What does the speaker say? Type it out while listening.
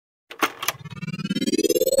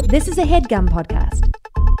This is a HeadGum podcast.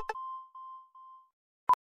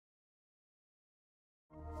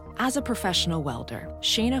 As a professional welder,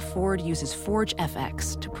 Shayna Ford uses Forge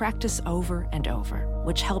FX to practice over and over,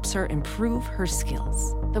 which helps her improve her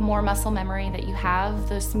skills. The more muscle memory that you have,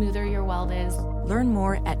 the smoother your weld is. Learn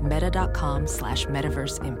more at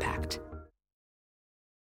meta.com/metaverseimpact.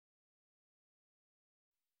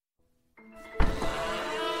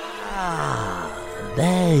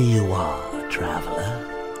 There you are, traveler.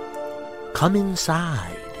 Come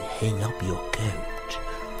inside, hang up your coat,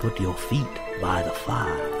 put your feet by the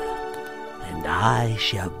fire, and I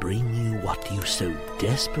shall bring you what you so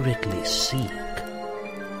desperately seek.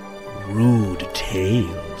 Rude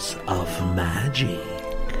tales of magic.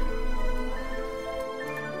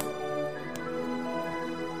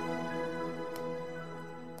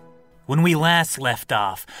 When we last left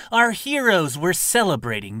off, our heroes were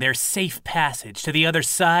celebrating their safe passage to the other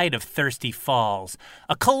side of Thirsty Falls,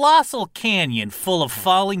 a colossal canyon full of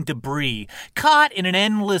falling debris, caught in an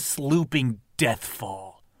endless looping death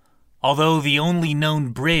fall. Although the only known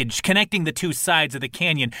bridge connecting the two sides of the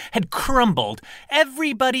canyon had crumbled,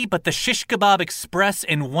 everybody but the Shish Kebab Express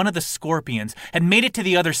and one of the Scorpions had made it to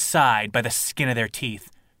the other side by the skin of their teeth.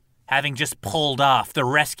 Having just pulled off the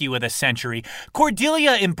rescue of the century,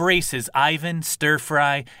 Cordelia embraces Ivan,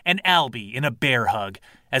 Stir-Fry, and Albie in a bear hug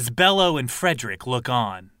as Bello and Frederick look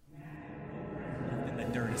on. In the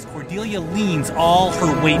dirt, as Cordelia leans all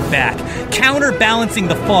her weight back, counterbalancing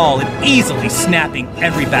the fall and easily snapping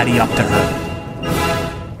everybody up to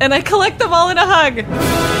her. And I collect them all in a hug.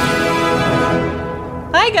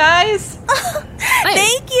 Hi, guys.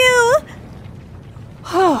 Thank you.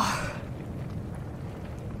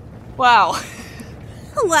 Wow. Well,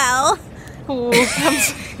 Ooh,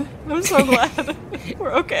 I'm so glad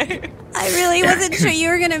we're okay. I really wasn't sure you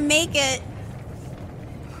were going to make it.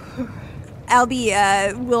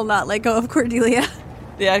 Albie will not let go of Cordelia.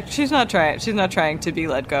 Yeah, she's not trying to be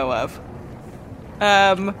let go of.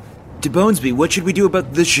 To Bonesby, what should we do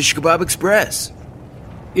about the Shish Kebab Express?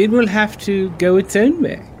 It will have to go its own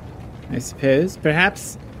way, I suppose.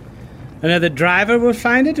 Perhaps another driver will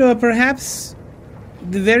find it, or perhaps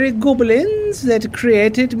the very goblins that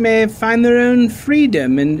create it may find their own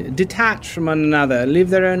freedom and detach from one another, live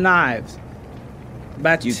their own lives.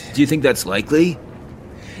 But Do you think that's likely?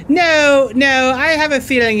 No, I have a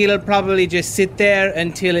feeling it'll probably just sit there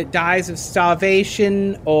until it dies of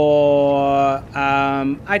starvation, or,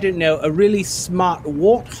 I don't know, a really smart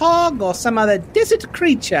warthog or some other desert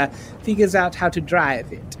creature figures out how to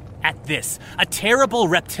drive it. At this, a terrible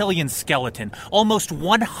reptilian skeleton, almost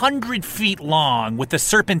 100 feet long with a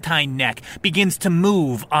serpentine neck, begins to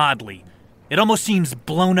move oddly. It almost seems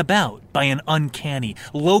blown about by an uncanny,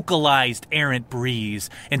 localized errant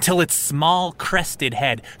breeze until its small, crested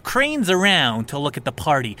head cranes around to look at the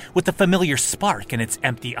party with the familiar spark in its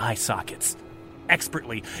empty eye sockets.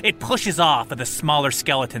 Expertly, it pushes off of the smaller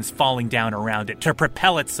skeletons falling down around it to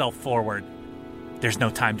propel itself forward. There's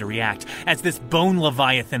no time to react, as this bone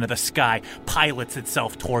leviathan of the sky pilots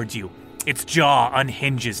itself towards you. Its jaw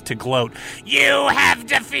unhinges to gloat. You have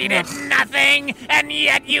defeated nothing, and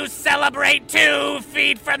yet you celebrate 2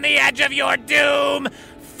 feet from the edge of your doom,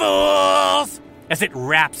 fools! As it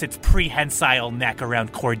wraps its prehensile neck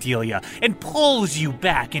around Cordelia and pulls you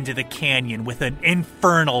back into the canyon with an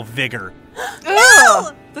infernal vigor.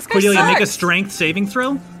 No! This guy Cordelia, sucks. make a strength saving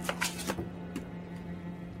throw.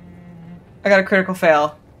 I got a critical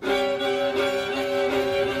fail.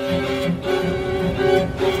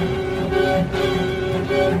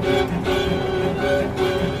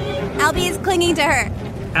 Albie is clinging to her.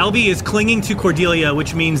 Albie is clinging to Cordelia,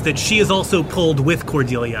 which means that she is also pulled with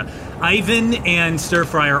Cordelia. Ivan and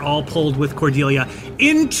Stir-Fry are all pulled with Cordelia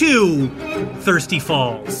into Thirsty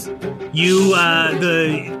Falls. You,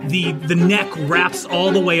 the neck wraps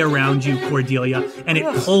all the way around you, Cordelia, and it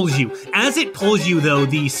pulls you. As it pulls you, though,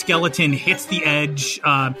 the skeleton hits the edge.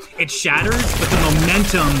 It shatters, but the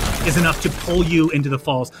momentum is enough to pull you into the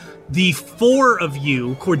falls. The 4 of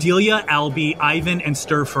you, Cordelia, Albie, Ivan, and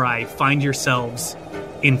Stir-Fry, find yourselves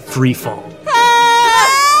in free fall. Blah,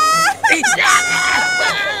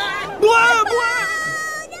 blah.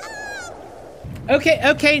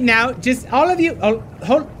 Okay, now, just all of you,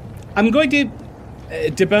 hold. I'm going to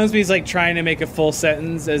Bonesby's like trying to make a full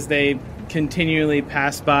sentence as they continually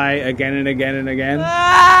pass by again and again and again.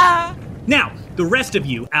 Now, the rest of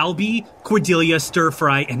you, Albie, Cordelia,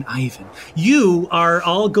 Stir-Fry, and Ivan, you are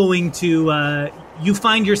all going to, you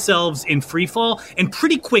find yourselves in free fall, and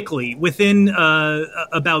pretty quickly, within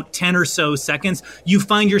about 10 or so seconds, you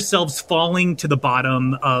find yourselves falling to the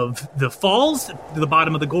bottom of the falls, to the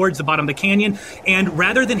bottom of the gorge, the bottom of the canyon, and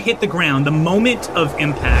rather than hit the ground, the moment of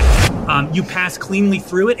impact, you pass cleanly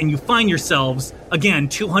through it, and you find yourselves, again,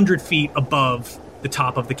 200 feet above the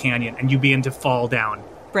top of the canyon, and you begin to fall down.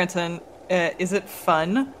 Brenton, is it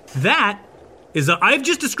fun? That is I've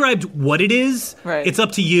just described what it is. Right. It's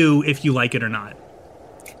up to you if you like it or not.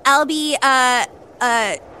 Albie,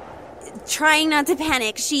 trying not to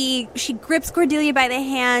panic, she grips Cordelia by the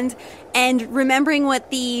hand, and remembering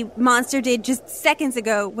what the monster did just seconds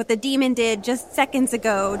ago, what the demon did just seconds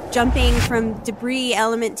ago, jumping from debris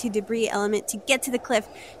element to get to the cliff,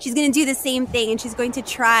 she's going to do the same thing, and she's going to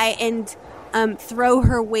try and throw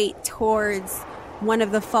her weight towards one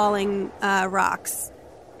of the falling rocks.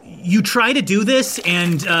 You try to do this,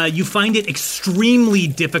 and you find it extremely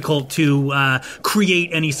difficult to create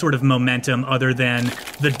any sort of momentum other than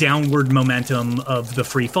the downward momentum of the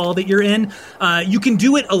free fall that you're in. You can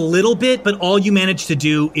do it a little bit, but all you manage to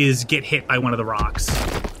do is get hit by one of the rocks.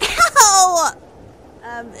 Ow!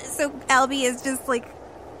 So Albie is just, like,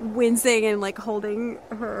 wincing and, like, holding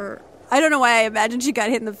her... I don't know why I imagined she got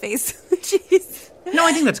hit in the face. Jeez. No,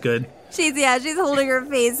 I think that's good. She's holding her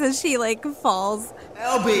face as she, like, falls.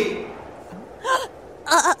 Albie!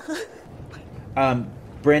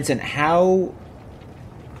 Branson, how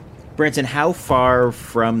far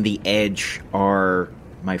from the edge are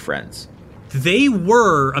my friends? They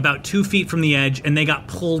were about 2 feet from the edge, and they got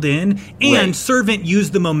pulled in, and Right. Servant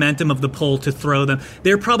used the momentum of the pull to throw them.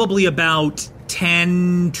 They're probably about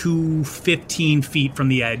 10 to 15 feet from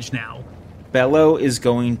the edge now. Bello is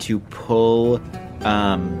going to pull...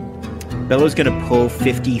 Bello's going to pull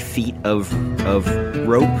 50 feet of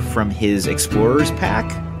rope from his explorer's pack.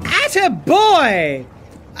 Atta boy!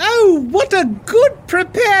 Oh, what a good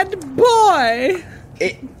prepared boy!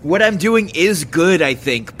 What I'm doing is good, I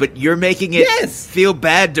think, but you're making it feel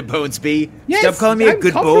bad, to Bonesby. Yes, Stop calling me a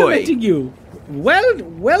good boy. I'm complimenting you.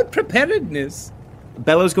 Well preparedness.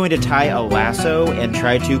 Bello's going to tie a lasso and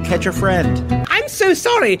try to catch a friend. I'm so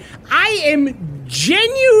sorry. I am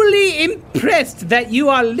genuinely impressed that you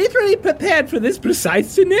are literally prepared for this precise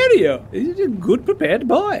scenario. You're a good prepared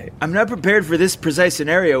boy. I'm not prepared for this precise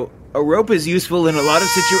scenario. A rope is useful in a lot of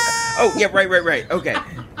situations. Oh, yeah, right. Okay.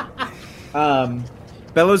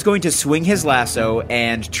 Bello's going to swing his lasso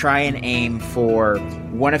and try and aim for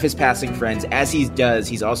one of his passing friends. As he does,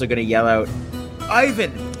 he's also going to yell out,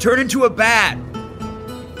 "Ivan, turn into a bat!"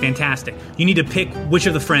 Fantastic. You need to pick which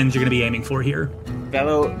of the friends you're going to be aiming for here.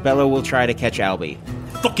 Bello will try to catch Albie.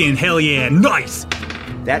 Fucking hell yeah, nice!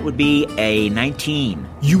 That would be a 19.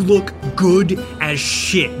 You look good as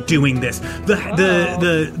shit doing this.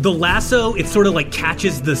 The lasso, it sort of like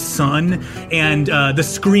catches the sun, and the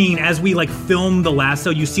screen, as we like film the lasso,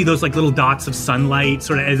 you see those like little dots of sunlight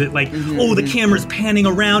sort of as it like, the camera's panning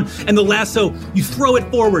around, and the lasso, you throw it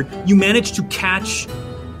forward. You manage to catch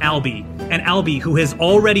Albie. And Albie, who has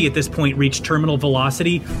already at this point reached terminal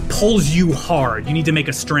velocity, pulls you hard. You need to make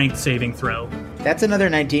a strength saving throw. That's another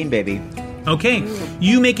 19, baby. Okay,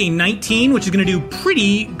 you make a 19, which is going to do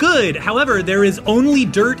pretty good. However, there is only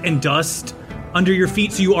dirt and dust under your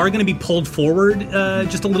feet, so you are going to be pulled forward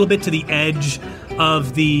just a little bit to the edge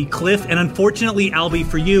of the cliff. And unfortunately, Albie,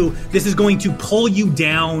 for you, this is going to pull you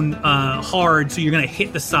down hard, so you're going to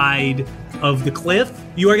hit the side of the cliff.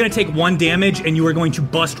 You are going to take 1 damage, and you are going to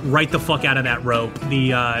bust right the fuck out of that rope. The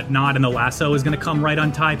knot and the lasso is going to come right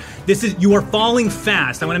untied. You are falling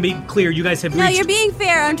fast. I want to be clear. You guys have reached... No, you're being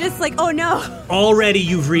fair. I'm just like, oh no. Already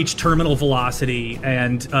you've reached terminal velocity,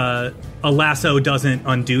 and a lasso doesn't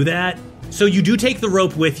undo that. So you do take the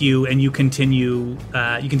rope with you, and you continue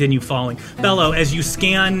falling. Bello, as you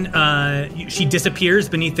scan, she disappears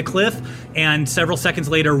beneath the cliff, and several seconds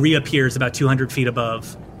later reappears about 200 feet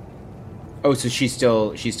above. Oh, so she's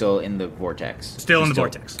still in the vortex.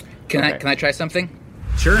 Vortex. Can I try something?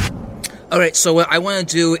 Sure. All right. So what I want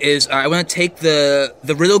to do is I want to take the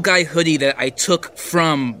Riddle Guy hoodie that I took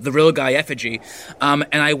from the Riddle Guy effigy, and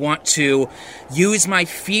I want to use my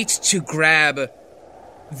feet to grab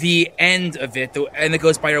the end of it, the end that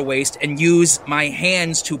goes by her waist, and use my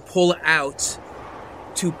hands to pull out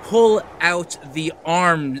the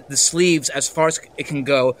arm, the sleeves as far as it can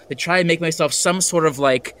go, to try and make myself some sort of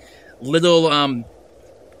like little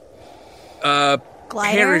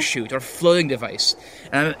parachute or floating device.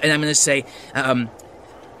 And I'm going to say,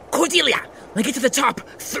 Cordelia, when I get to the top,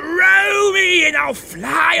 throw me and I'll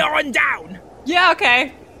fly on down. Yeah,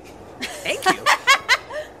 okay. Thank you.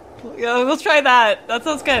 Yeah, we'll try that. That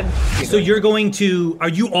sounds good. So you're going to... Are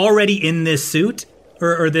you already in this suit?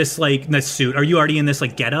 or this this suit? Are you already in this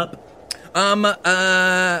getup?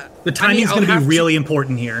 The timing's going to be really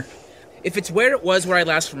important here. If it's where it was where I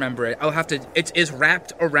last remember it, I'll have to. It is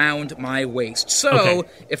wrapped around my waist. So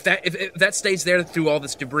if that stays there through all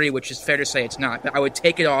this debris, which is fair to say it's not, but I would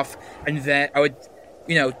take it off and then I would,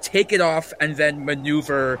 take it off and then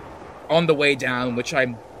maneuver on the way down, which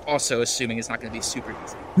I'm also assuming is not going to be super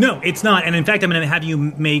easy. No, it's not. And in fact, I'm going to have you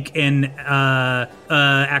make an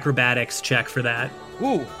acrobatics check for that.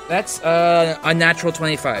 Ooh, that's a natural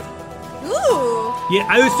 25. Ooh. Yeah,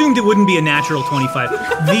 I assumed it wouldn't be a natural 25.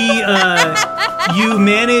 You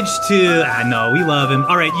managed to. No, we love him.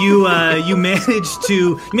 All right, you managed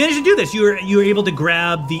to do this. You were able to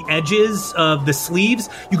grab the edges of the sleeves.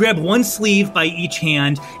 You grab one sleeve by each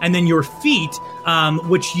hand, and then your feet,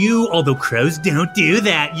 which although crows don't do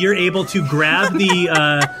that, you're able to grab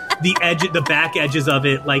the back edges of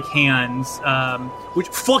it like hands. Which,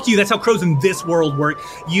 fuck you, that's how crows in this world work.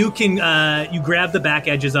 You can, you grab the back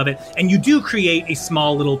edges of it, and you do create a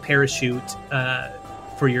small little parachute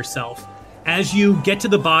for yourself. As you get to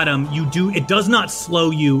the bottom, it does not slow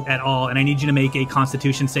you at all, and I need you to make a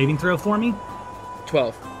Constitution saving throw for me.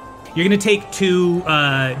 12. You're going to take 2,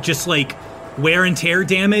 just wear and tear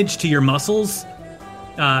damage to your muscles,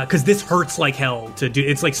 because this hurts like hell to do.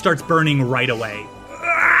 It's starts burning right away.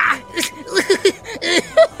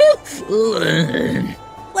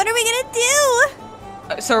 What are we gonna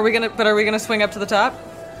do? So are we gonna swing up to the top?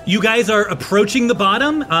 You guys are approaching the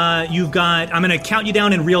bottom. I'm gonna count you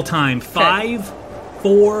down in real time. 5,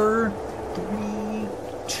 4, 3,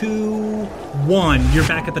 2, 1. You're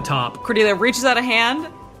back at the top. Cordelia reaches out a hand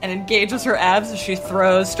and engages her abs as she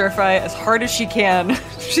throws Stir Fry as hard as she can.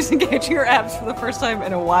 She's engaging her abs for the first time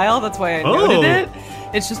in a while. That's why I noted it.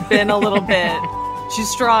 It's just been a little bit. She's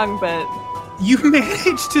strong, but... You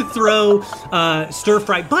manage to throw Stir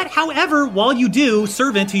Fry, but however, while you do,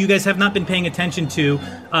 Servant, who you guys have not been paying attention to,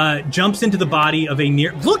 jumps into the body of a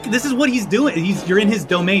Look, this is what he's doing. You're in his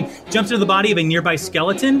domain. Jumps into the body of a nearby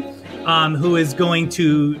skeleton, who is going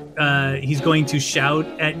to he's going to shout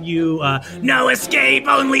at you, "No escape,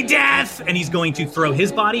 only death!" And he's going to throw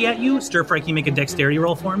his body at you. Stir Fry, can you make a dexterity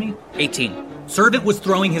roll for me? 18. Servant was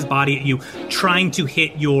throwing his body at you, trying to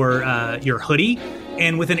hit your hoodie.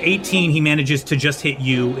 And with an 18, he manages to just hit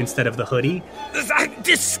you instead of the hoodie.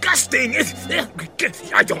 Disgusting!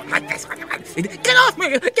 I don't like this. Get off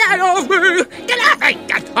me! Get off me! Get off me!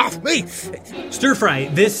 Get off me! Stir Fry,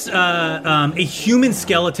 a human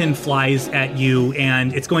skeleton flies at you,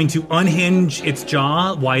 and it's going to unhinge its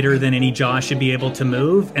jaw wider than any jaw should be able to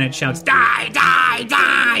move, and it shouts, "Die! Die!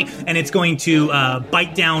 Die!" And it's going to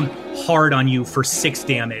bite down hard on you for 6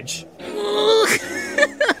 damage.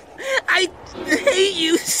 I hate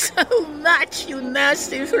you so much, you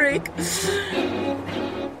nasty freak.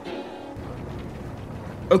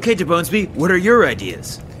 Okay, DeBonesby, what are your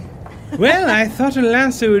ideas? Well, I thought a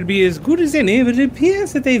lasso would be as good as any, but it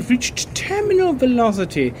appears that they've reached terminal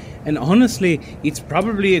velocity. And honestly, it's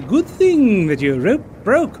probably a good thing that your rope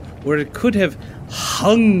broke, or it could have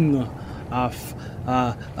hung off,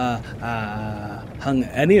 hung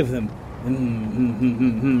any of them.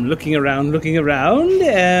 Looking around.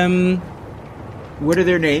 What are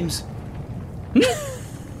their names?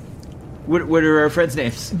 What are our friends'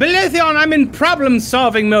 names? Balatheon, I'm in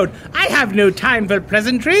problem-solving mode. I have no time for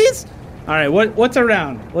pleasantries. All right, what's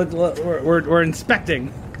around? We're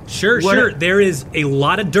inspecting. Sure. There is a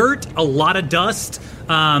lot of dirt, a lot of dust.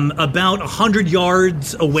 About 100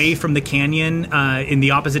 yards away from the canyon, in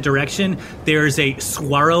the opposite direction, there's a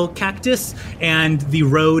saguaro cactus and the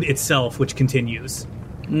road itself, which continues.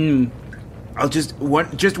 I'll just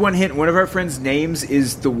one hint. One of our friends' names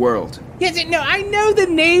is the World. Yes, no, I know the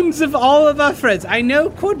names of all of our friends. I know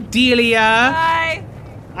Cordelia. Hi.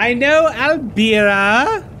 I know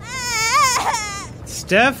Albira.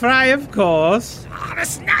 Stir Fry, of course. Oh,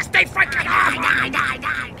 this nasty freaking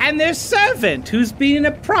die. And their servant, who's been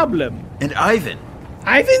a problem. And Ivan.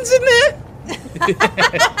 Ivan's in there?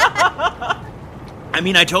 I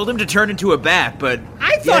mean, I told him to turn into a bat, but...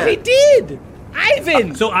 I thought he did!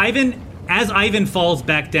 Ivan! So as Ivan falls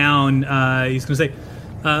back down, he's going to say,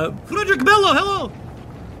 Frederick Bello, hello!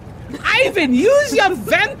 Ivan, use your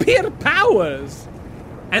vampire powers!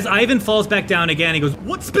 As Ivan falls back down again, he goes,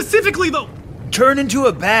 what specifically, though? Turn into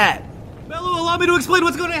a bat. Bello, allow me to explain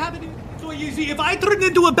what's going to happen here. So you see, if I turn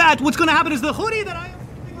into a bat, what's going to happen is the hoodie that I am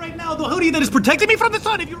wearing right now, the hoodie that is protecting me from the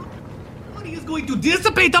sun, the hoodie is going to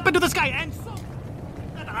dissipate up into the sky, and so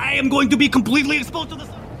that I am going to be completely exposed to the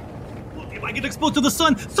sun. Look, if I get exposed to the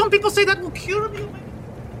sun, some people say that will cure me.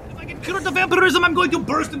 If I get cured of vampirism, I'm going to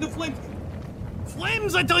burst into flames.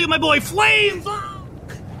 Flames, I tell you, my boy, flames! Oh.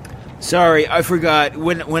 Sorry, I forgot.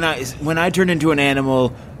 When I turn into an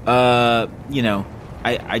animal,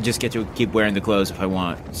 I just get to keep wearing the clothes if I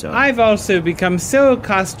want. So I've also become so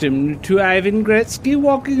accustomed to Ivan Gretzky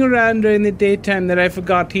walking around during the daytime that I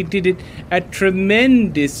forgot he did it at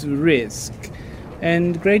tremendous risk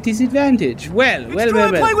and great disadvantage. Well.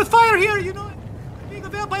 Play with fire here, you know. Being a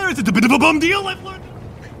vampire is a bit of a bum deal, I've learned.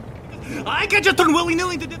 I can't just turn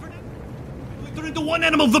willy-nilly into different animals. We turn into one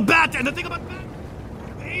animal, the bat, and the thing about bats,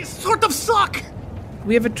 they sort of suck.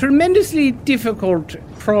 We have a tremendously difficult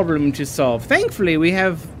problem to solve. Thankfully, we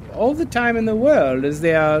have all the time in the world as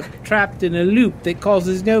they are trapped in a loop that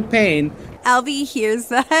causes no pain. Albie hears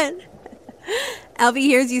that. Albie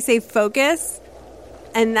hears you say focus,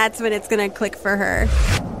 and that's when it's going to click for her.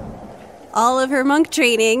 All of her monk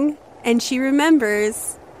training, and she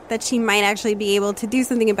remembers that she might actually be able to do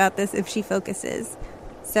something about this if she focuses.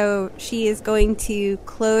 So she is going to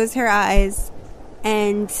close her eyes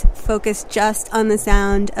and focus just on the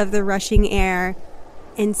sound of the rushing air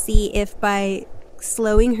and see if by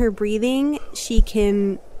slowing her breathing, she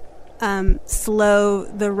can slow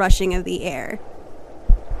the rushing of the air.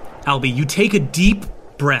 Albie, you take a deep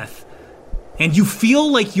breath and you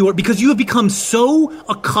feel like because you have become so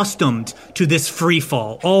accustomed to this free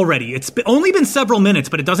fall already. It's only been several minutes,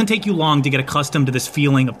 but it doesn't take you long to get accustomed to this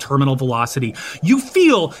feeling of terminal velocity. You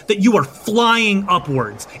feel that you are flying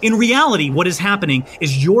upwards. In reality, what is happening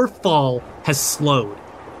is your fall has slowed.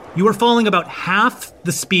 You are falling about half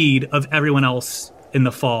the speed of everyone else in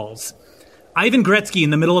the falls. Ivan Gretzky, in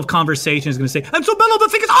the middle of conversation, is going to say, "I'm so mellow, the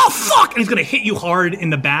thing is, oh, fuck!" And he's going to hit you hard in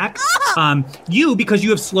the back. Because you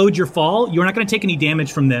have slowed your fall, you're not going to take any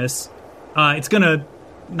damage from this. It's going to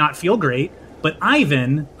not feel great. But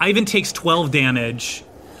Ivan takes 12 damage.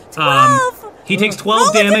 12! He takes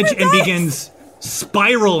 12 damage and begins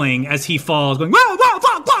spiraling as he falls, going, "Whoa, whoa,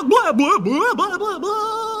 fuck, fuck, blah, blah, blah, blah, blah,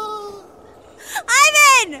 blah."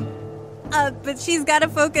 Ivan! But she's got to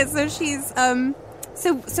focus, so she's,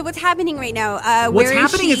 So what's happening right now? What's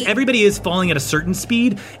happening is everybody is falling at a certain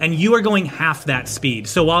speed, and you are going half that speed.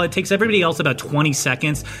 So while it takes everybody else about 20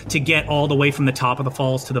 seconds to get all the way from the top of the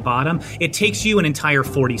falls to the bottom, it takes you an entire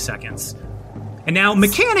 40 seconds. And now,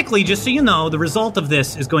 mechanically, just so you know, the result of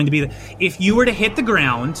this is going to be that if you were to hit the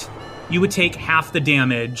ground, you would take half the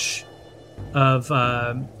damage of...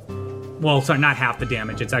 not half the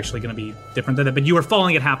damage. It's actually going to be different than that. But you are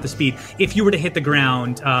falling at half the speed. If you were to hit the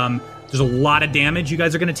ground, there's a lot of damage you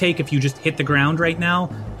guys are going to take if you just hit the ground right now.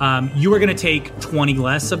 You are going to take 20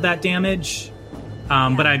 less of that damage.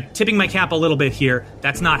 But I'm tipping my cap a little bit here.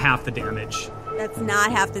 That's not half the damage. That's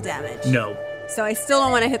not half the damage. No. So I still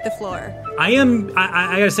don't want to hit the floor. I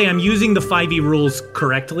gotta say, I'm using the 5e rules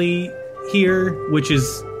correctly here, which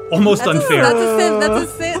is almost unfair.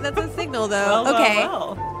 That's a signal, though. Okay.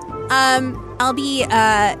 I'll be,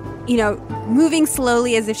 moving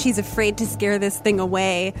slowly as if she's afraid to scare this thing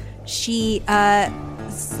away. She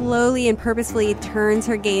slowly and purposefully turns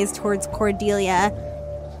her gaze towards Cordelia.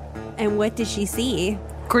 And what does she see?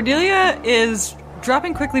 Cordelia is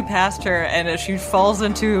dropping quickly past her, and as she falls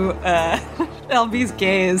into Albie's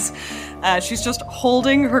gaze, she's just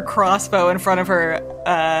holding her crossbow in front of her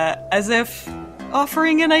as if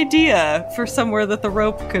offering an idea for somewhere that the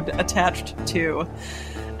rope could attach to.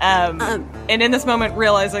 And in this moment,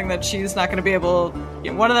 realizing that she's not going to be able...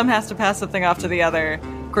 one of them has to pass something off to the other.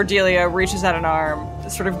 Cordelia reaches out an arm,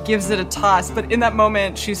 sort of gives it a toss, but in that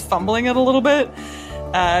moment, she's fumbling it a little bit.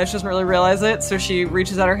 She doesn't really realize it, so she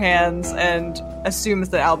reaches out her hands and assumes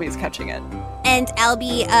that Albie is catching it. And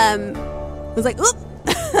Albie was like, oop!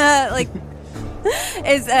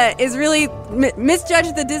 is really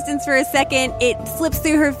misjudged the distance for a second. It slips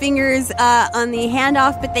through her fingers on the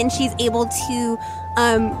handoff, but then she's able to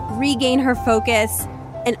regain her focus,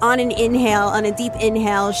 and on a deep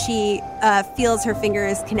inhale, she feels her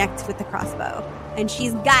fingers connect with the crossbow, and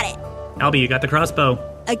she's got it. Albie, you got the crossbow.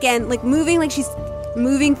 Again, like she's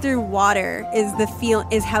moving through water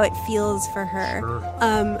is how it feels for her. Sure.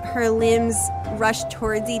 Her limbs rush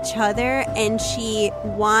towards each other, and she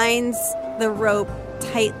winds the rope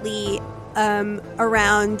tightly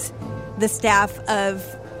around the staff of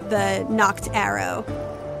the knocked arrow.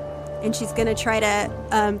 And she's going to try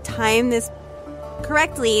to time this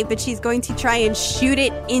correctly, but she's going to try and shoot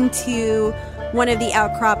it into one of the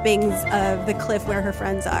outcroppings of the cliff where her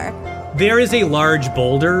friends are. There is a large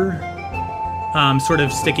boulder sort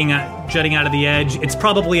of jutting out of the edge. It's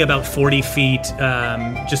probably about 40 feet,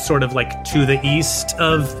 just sort of like to the east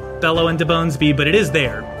of Bello and DeBonesby, but it is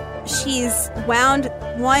there. She's wound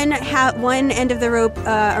one end of the rope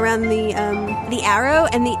around the arrow,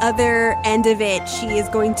 and the other end of it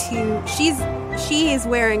she's she is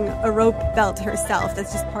wearing a rope belt herself.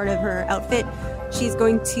 That's just part of her outfit. She's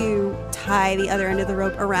going to tie the other end of the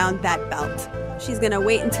rope around that belt. She's going to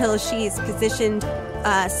wait until she's positioned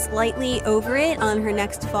slightly over it on her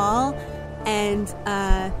next fall, and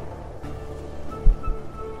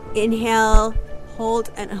inhale,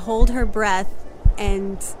 hold her breath,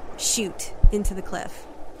 and shoot into the cliff.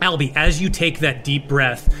 Albie, as you take that deep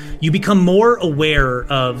breath, you become more aware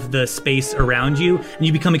of the space around you, and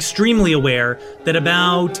you become extremely aware that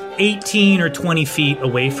about 18 or 20 feet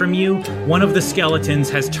away from you, one of the skeletons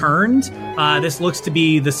has turned. This looks to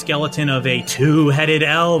be the skeleton of a two-headed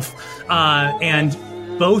elf, and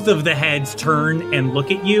both of the heads turn and look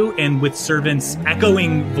at you, and with Servant's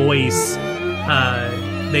echoing voice,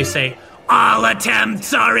 they say, "All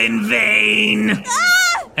attempts are in vain!"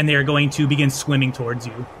 And they are going to begin swimming towards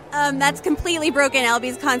you. That's completely broken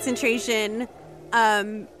Albie's concentration.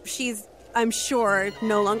 She's, I'm sure,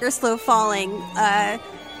 no longer slow falling.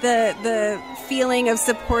 The feeling of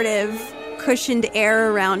supportive, cushioned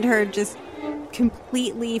air around her just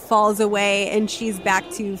completely falls away, and she's back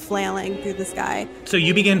to flailing through the sky. So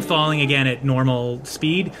you begin falling again at normal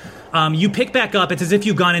speed. You pick back up. It's as if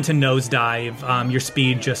you've gone into nosedive. Your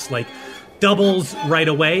speed just doubles right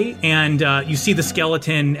away, and you see the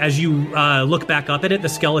skeleton. As you look back up at it, the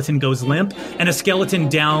skeleton goes limp, and a skeleton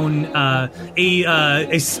down,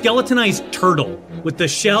 a skeletonized turtle with the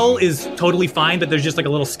shell is totally fine, but there's just a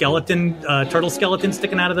little skeleton, turtle skeleton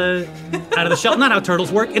sticking out of the shell. Not how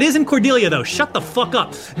turtles work. It is in Cordelia though. Shut the fuck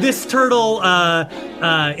up. This turtle,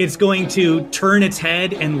 it's going to turn its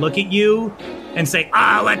head and look at you and say,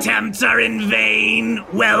 "All attempts are in vain.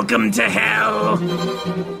 Welcome to hell."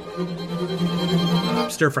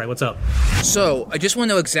 Stir-Fry, what's up? So, I just want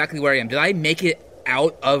to know exactly where I am. Did I make it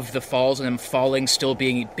out of the falls and I'm falling, still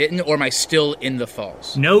being bitten, or am I still in the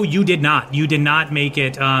falls? No, you did not. You did not make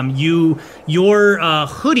it. Your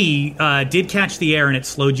hoodie did catch the air and it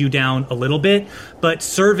slowed you down a little bit, but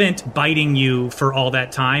Servant biting you for all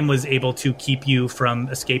that time was able to keep you from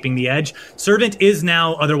escaping the edge. Servant is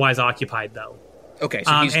now otherwise occupied, though. Okay.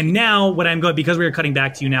 So and now, what I'm going, because we are cutting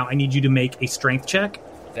back to you now, I need you to make a strength check.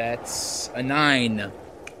 That's a 9.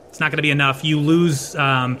 It's not going to be enough. You lose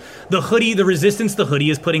the hoodie. The resistance the hoodie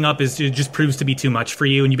is putting up just proves to be too much for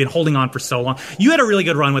you, and you've been holding on for so long. You had a really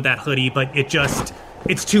good run with that hoodie, but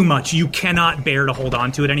it's too much. You cannot bear to hold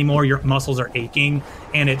on to it anymore. Your muscles are aching,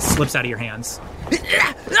 and it slips out of your hands.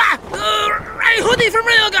 Hoodie from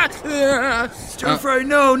Rilga! Stir-Fry,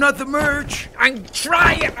 no, not the merch! I'm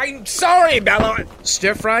trying! I'm sorry, Bello!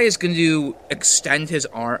 Stir-Fry is going to extend his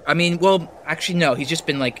arm. I mean, well, actually, no. He's just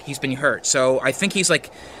been, he's been hurt. So I think he's,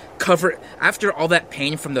 covered. After all that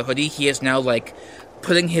pain from the hoodie, he is now,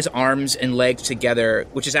 putting his arms and legs together,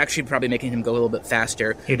 which is actually probably making him go a little bit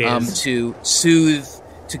faster. It is. To soothe,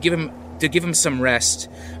 to give him some rest.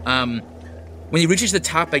 When he reaches the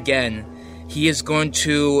top again, he is going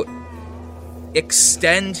to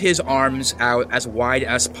extend his arms out as wide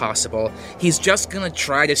as possible. He's just going to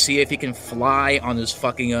try to see if he can fly on his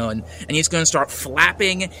fucking own. And he's going to start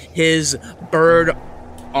flapping his bird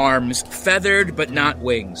arms, feathered but not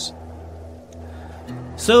wings.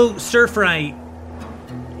 So, Stir-Fry,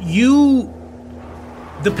 you,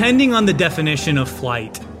 depending on the definition of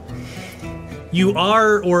flight, you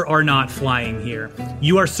are or are not flying here.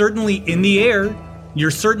 You are certainly in the air, you're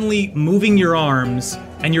certainly moving your arms,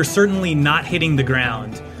 and you're certainly not hitting the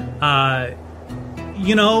ground. An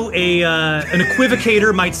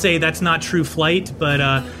equivocator might say that's not true flight,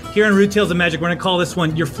 but here in Rude Tales of Magic, we're going to call this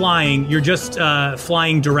one, you're flying. You're just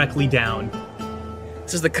flying directly down.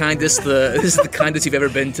 This is the kindest you've ever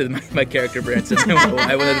been to my character, Branson.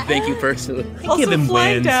 I wanted to thank you personally. Also, Give him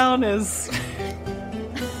flying wins. Down is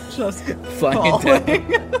just flying falling.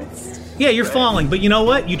 down. Yeah, you're falling, but you know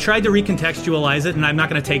what? You tried to recontextualize it, and I'm not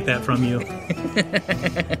going to take that from you.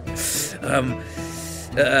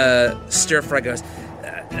 Stir-Fry goes,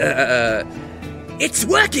 it's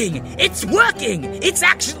working! It's working! It's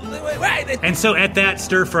actually... And so at that,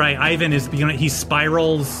 Stir-Fry, Ivan he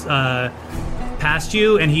spirals past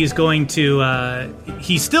you, and he's going to,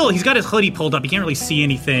 he's got his hoodie pulled up, he can't really see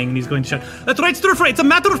anything, and he's going to shout, "That's right, Stir-Fry, it's a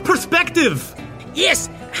matter of perspective!" Yes!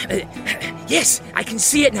 Yes, I can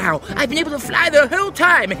see it now. I've been able to fly the whole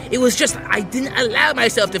time. It was just I didn't allow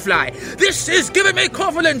myself to fly. This is giving me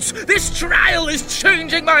confidence. This trial is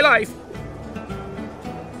changing my life.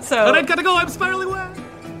 So, But I've got to go, I'm spiraling away.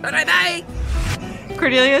 Bye.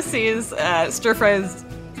 Cordelia sees Stir-Fry's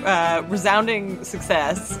resounding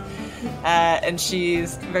success, and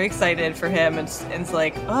she's very excited for him, and it's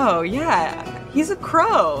like, oh yeah, he's a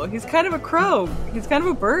crow. He's kind of a crow. He's kind of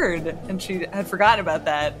a bird, and she had forgotten about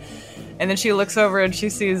that. And then she looks over and she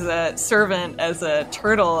sees a servant as a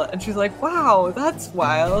turtle, and she's like, wow, that's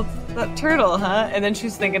wild. That turtle, huh? And then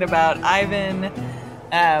she's thinking about Ivan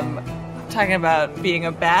talking about being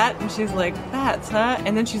a bat, and she's like, bats, huh?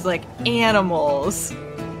 And then she's like, animals.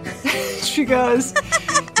 She goes,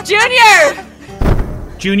 Junior!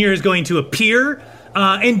 Junior is going to appear,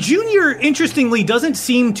 and Junior, interestingly, doesn't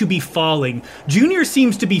seem to be falling. Junior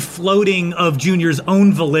seems to be floating of Junior's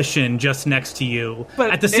own volition just next to you,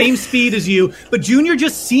 at the same speed as you, but Junior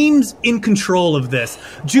just seems in control of this.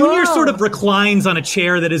 Junior sort of reclines on a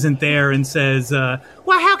chair that isn't there and says, well,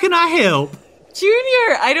 how can I help?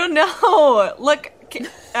 Junior, I don't know. Look,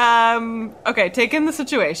 okay, take in the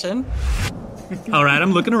situation. All right,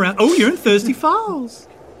 I'm looking around. Oh, you're in Thirsty Falls.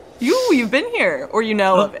 You've been here, or you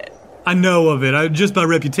know of it. I know of it, just by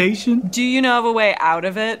reputation. Do you know of a way out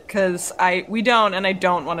of it? Because we don't, and I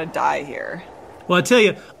don't want to die here. Well, I tell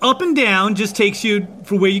you, up and down just takes you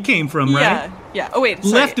from where you came from, right? Yeah. Oh, wait,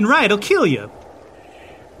 sorry. Left and right will kill you.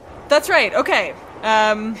 That's right, okay.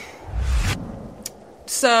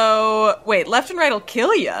 So, wait, left and right will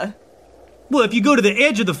kill you? Well, if you go to the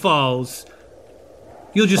edge of the falls,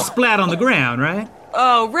 you'll just splat on the ground, right?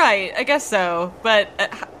 Oh, right, I guess so. But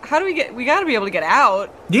how do we gotta be able to get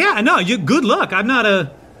out. Yeah, I know, good luck. I'm not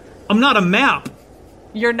a map.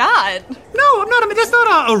 You're not? No, I'm not. That's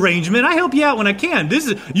not an arrangement. I help you out when I can.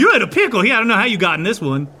 You're in a pickle here. I don't know how you got in this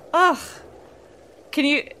one. Ugh. Do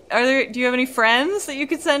you have any friends that you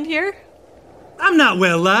could send here? I'm not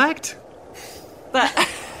well liked. But,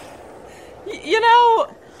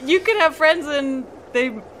 you could have friends and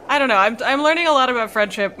I don't know, I'm learning a lot about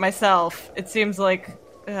friendship myself. It seems like,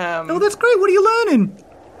 Oh, that's great. What are you learning?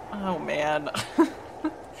 Oh, man.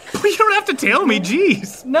 You don't have to tell me,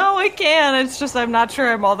 jeez. No, I can. It's just I'm not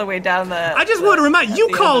sure I'm all the way down I just want to remind you,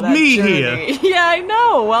 called me here. Yeah, I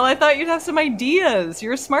know. Well, I thought you'd have some ideas.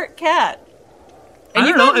 You're a smart cat. And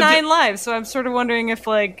you've got 9 lives, so I'm sort of wondering if,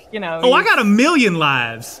 Oh, I got 1,000,000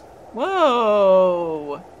 lives.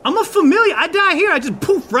 Whoa. I'm a familiar. I die here. I just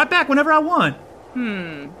poof right back whenever I want.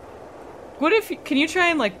 What if... Can you try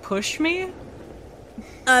and, push me?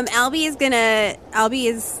 Albie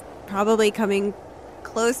is probably coming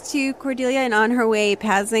close to Cordelia, and on her way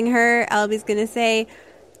passing her, Albie's gonna say,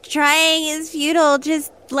 trying is futile,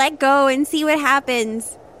 just let go and see what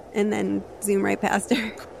happens. And then zoom right past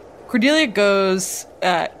her. Cordelia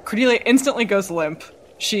instantly goes limp.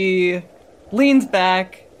 She leans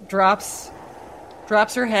back, drops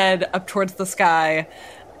her head up towards the sky,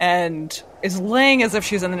 and is laying as if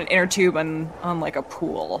she's in an inner tube on a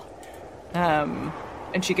pool.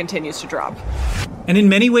 And she continues to drop. And in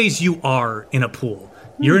many ways, you are in a pool.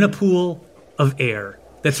 You're in a pool of air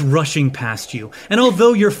that's rushing past you. And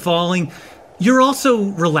although you're falling, you're also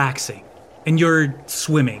relaxing. And you're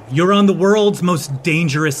swimming. You're on the world's most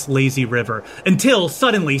dangerous lazy river. Until,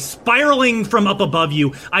 suddenly, spiraling from up above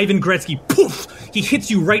you, Ivan Gretzky, poof! He hits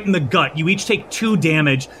you right in the gut. You each take 2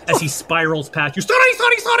 damage as he spirals past you.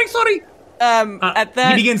 Sorry! At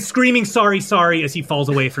that... He begins screaming sorry as he falls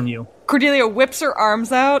away from you. Cordelia whips her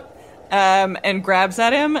arms out and grabs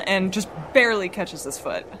at him and just barely catches his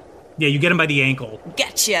foot. Yeah, you get him by the ankle.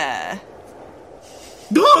 Gotcha!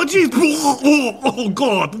 Oh, jeez! Oh,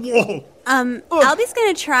 God! Whoa! Albie's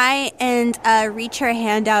gonna try and reach her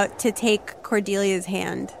hand out to take Cordelia's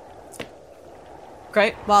hand.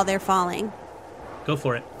 Great. While they're falling. Go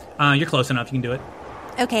for it. You're close enough. You can do it.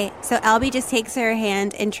 Okay, so Albie just takes her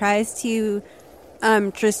hand and tries to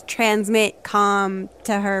just transmit calm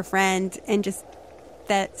to her friend, and just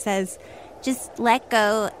that says, just let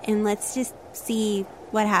go and let's just see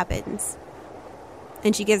what happens.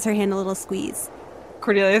 And she gives her hand a little squeeze.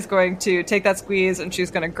 Cordelia is going to take that squeeze, and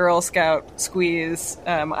she's going to Girl Scout squeeze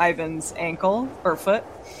Ivan's ankle or foot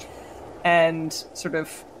and sort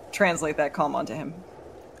of translate that calm onto him.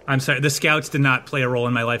 I'm sorry, the Scouts did not play a role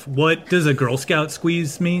in my life. What does a Girl Scout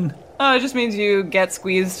squeeze mean? Oh, it just means you get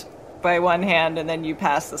squeezed by one hand and then you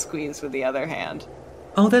pass the squeeze with the other hand.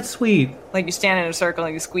 Oh, that's sweet. Like you stand in a circle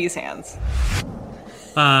and you squeeze hands.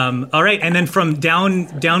 All right, and then from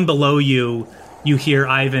down below you, you hear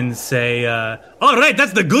Ivan say, all right,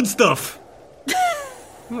 that's the good stuff.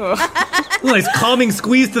 Nice calming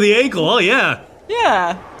squeeze to the ankle, oh yeah.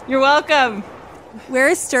 Yeah, you're welcome.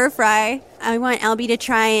 Where's Stir Fry? I want Albie to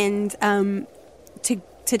try and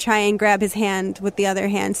to try and grab his hand with the other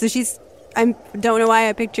hand. So I don't know why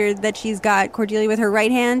I pictured that she's got Cordelia with her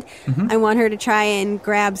right hand. Mm-hmm. I want her to try and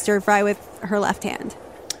grab Stir Fry with her left hand.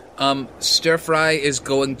 Stir Fry is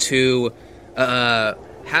going to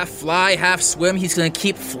half fly, half swim. He's going to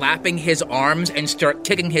keep flapping his arms and start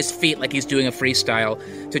kicking his feet like he's doing a freestyle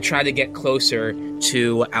to try to get closer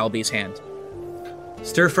to Albie's hand.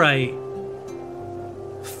 Stir Fry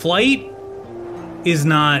Flight is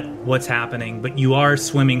not what's happening, but you are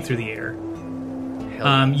swimming through the air.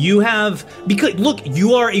 You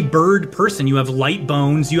are a bird person. You have light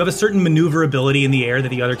bones. You have a certain maneuverability in the air that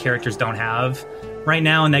the other characters don't have right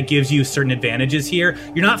now, and that gives you certain advantages here.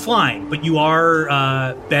 You're not flying, but you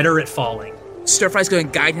are better at falling. Stir-Fry's going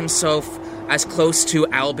to guide himself as close to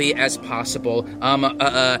Albie as possible,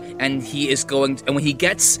 and he is going. And when he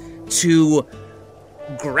gets to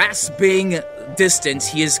grasping distance,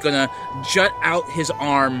 he is going to jut out his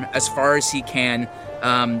arm as far as he can.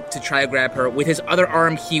 To try to grab her. With his other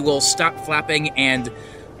arm, he will stop flapping and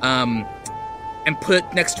put it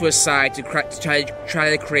next to his side to try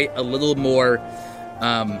to create a little more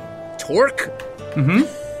torque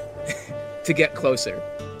to get closer.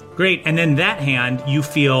 Great, and then that hand, you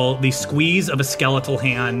feel the squeeze of a skeletal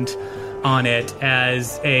hand on it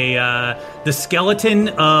as the skeleton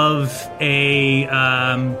of a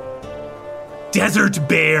desert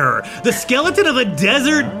bear. The skeleton of a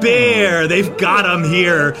desert bear. They've got him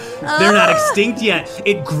here. They're not extinct yet.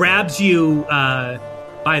 It grabs you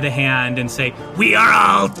by the hand and say, "We are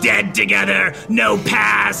all dead together. No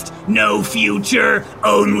past, no future,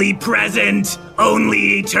 only present,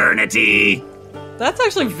 only eternity." That's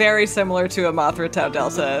actually very similar to a Mothra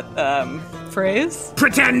Taudelsa phrase.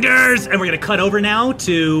 Pretenders! And we're going to cut over now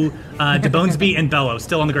to DeBonesby and Bello,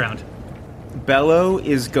 still on the ground. Bello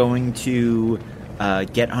is going to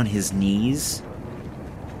get on his knees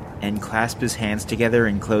and clasp his hands together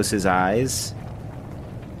and close his eyes.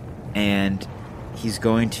 And he's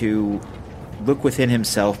going to look within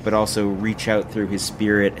himself, but also reach out through his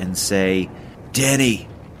spirit and say, Danny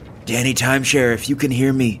Timeshare, if you can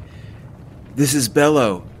hear me, this is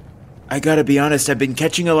Bello. I gotta be honest, I've been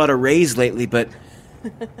catching a lot of rays lately, but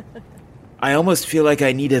I almost feel like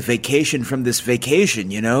I need a vacation from this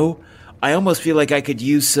vacation, you know? I almost feel like I could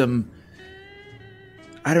use some,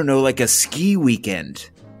 I don't know, like a ski weekend.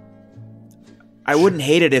 I wouldn't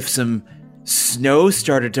hate it if some snow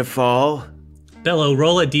started to fall. Bello,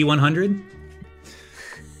 roll a D100.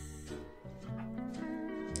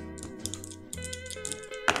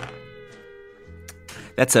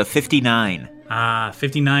 That's a 59.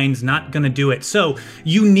 59's not gonna do it. So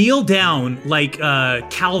you kneel down like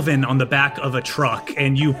Calvin on the back of a truck,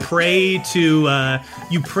 and you pray to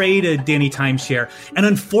Danny Timeshare. And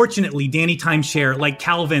unfortunately, Danny Timeshare, like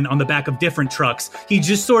Calvin on the back of different trucks, he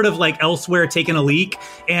just sort of like elsewhere taking a leak,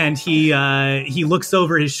 and he looks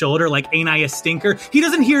over his shoulder like, "Ain't I a stinker?" He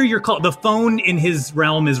doesn't hear your call. The phone in his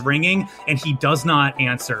realm is ringing, and he does not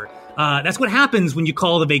answer. That's what happens when you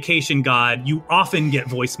call the vacation god. You often get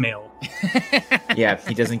voicemail. Yeah,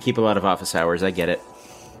 he doesn't keep a lot of office hours. I get it.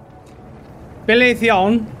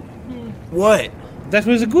 Belathion. What? That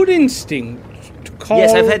was a good instinct to call...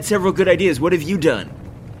 Yes, I've had several good ideas. What have you done?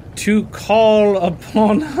 To call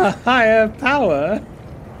upon a higher power.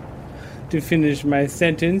 To finish my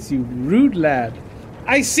sentence, you rude lad.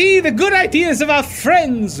 I see the good ideas of our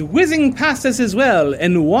friends whizzing past us as well,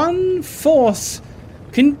 and one force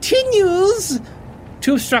continues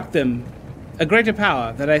to obstruct them. A greater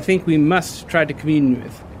power that I think we must try to commune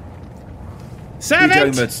with.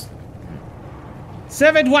 Servant!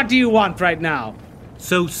 Servant, what do you want right now?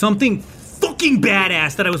 So something fucking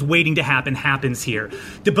badass that I was waiting to happen happens here.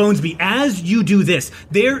 DeBonesby, as you do this,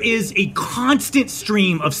 there is a constant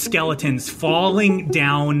stream of skeletons falling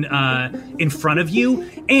down in front of you,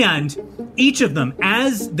 and each of them,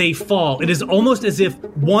 as they fall, it is almost as if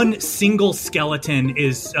one single skeleton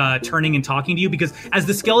is turning and talking to you, because as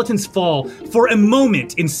the skeletons fall, for a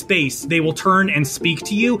moment in space, they will turn and speak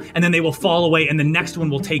to you, and then they will fall away, and the next one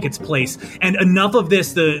will take its place. And enough of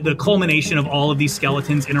this, the culmination of all of these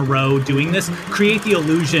skeletons in a row doing this, create the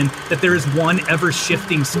illusion that there is one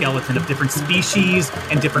ever-shifting skeleton of different species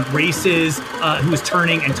and different races who is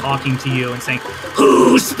turning and talking to you and saying,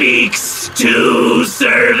 "Who speaks to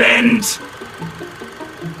servant?"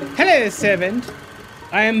 Hello, servant.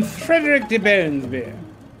 I am Frederick de Bonesby.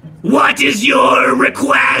 What is your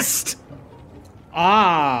request?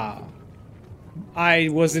 I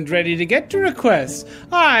wasn't ready to get to requests.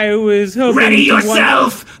 I was hoping Ready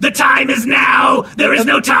yourself! The time is now! There is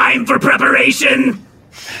no time for preparation!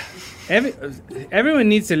 Everyone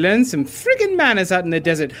needs to learn some friggin' manners out in the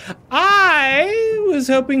desert. I was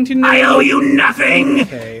hoping to know... I owe you nothing!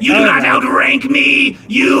 Okay, You do not outrank me!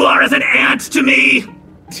 You are as an ant to me!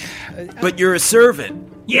 But you're a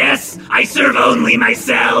servant. Yes, I serve only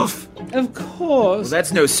myself! Of course. Well,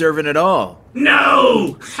 that's no servant at all.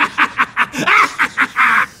 No!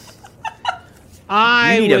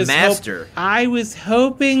 You need a master. I was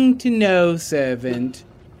hoping to know, servant,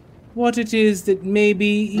 what it is that maybe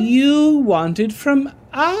you wanted from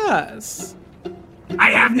us.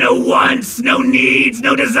 I have no wants, no needs,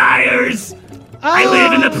 no desires. I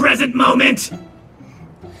live in the present moment.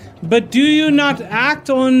 But do you not act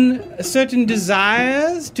on certain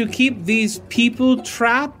desires to keep these people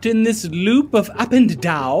trapped in this loop of up and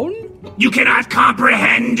down? You cannot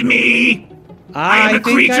comprehend me. I am a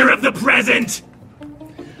creature of the present.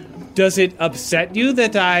 Does it upset you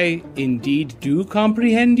that I indeed do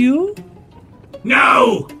comprehend you?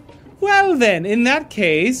 No! Well then, in that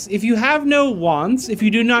case, if you have no wants, if you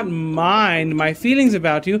do not mind my feelings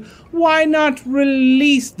about you, why not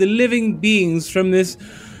release the living beings from this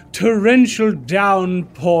torrential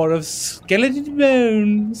downpour of skeleton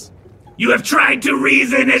bones? You have tried to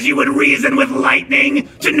reason as you would reason with lightning,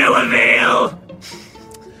 to no avail.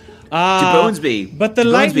 To Bonesby. But the to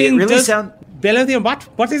lightning Bonesby, it really does... sound... Belothian, what?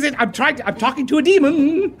 What is it? I'm talking to a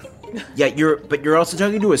demon. Yeah, you're also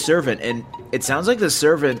talking to a servant, and it sounds like the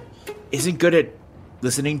servant isn't good at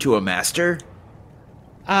listening to a master.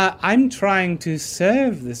 I'm trying to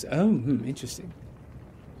serve this. Oh, interesting.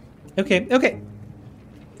 Okay.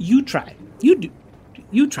 You try. You do.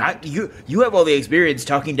 You try. You have all the experience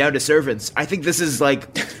talking down to servants. I think this is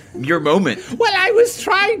like your moment. Well, I was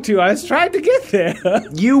trying to get there.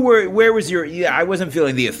 You were. Where was your? Yeah, I wasn't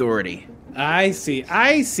feeling the authority. I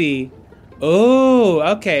see. Oh,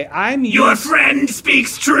 okay. Your friend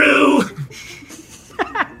speaks true.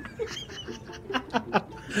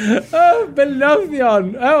 Oh,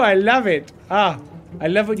 Belothian. Oh, I love it. I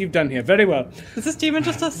love what you've done here. Very well. Is this demon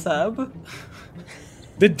just a sub?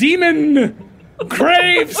 The demon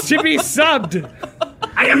craves to be subbed.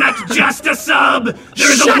 I am not just a sub.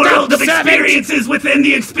 There is a world of experiences within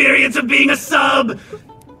the experience of being a sub.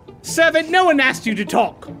 Servant, no one asked you to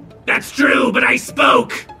talk. That's true, but I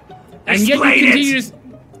spoke. And yet you continue to...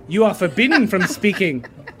 You are forbidden from speaking.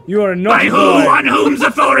 You are not. By who? On whom's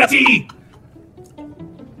authority?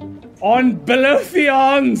 On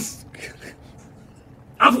Belothian's.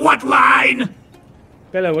 Of what line?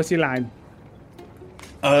 Bello, what's your line?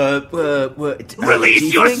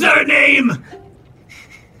 Release your surname!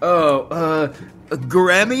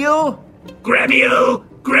 Gramiel?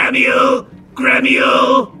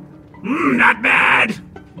 Gramiel! Not bad.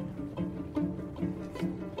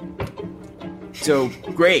 So,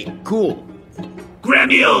 great, cool.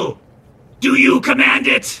 Gramiel, do you command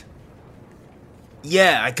it?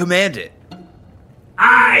 Yeah, I command it.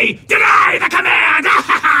 I deny the command!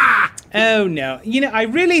 Oh no! I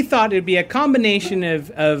really thought it'd be a combination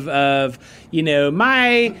of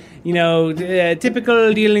my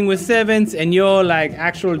typical dealing with servants and your like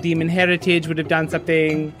actual demon heritage would have done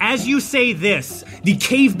something. As you say this, the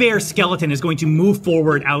cave bear skeleton is going to move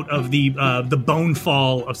forward out of the bone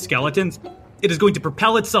fall of skeletons. It is going to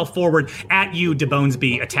propel itself forward at you,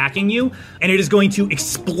 DeBonesby, attacking you, and it is going to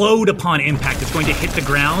explode upon impact. It's going to hit the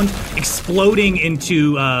ground, exploding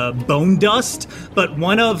into bone dust. But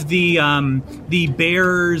one of the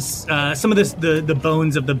bear's, some of the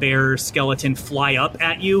bones of the bear skeleton fly up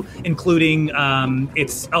at you, including a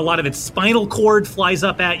lot of its spinal cord flies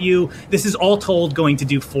up at you. This is all told going to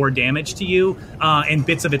do 4 damage to you, and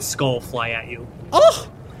bits of its skull fly at you.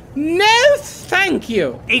 Oh! No, thank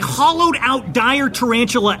you. A hollowed-out dire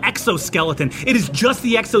tarantula exoskeleton. It is just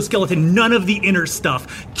the exoskeleton, none of the inner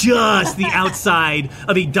stuff. Just the outside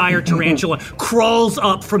of a dire tarantula crawls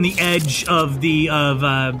up from the edge of the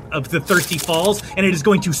Thirsty Falls, and it is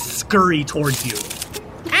going to scurry towards you.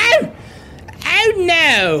 Oh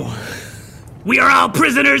no! We are all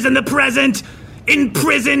prisoners in the present. In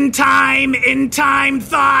prison time, in time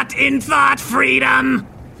thought, in thought freedom.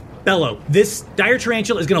 Bello, this dire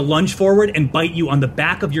tarantula is going to lunge forward and bite you on the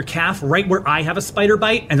back of your calf right where I have a spider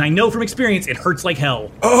bite, and I know from experience it hurts like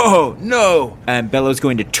hell. Oh, no! And Bello's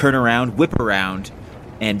going to turn around, whip around,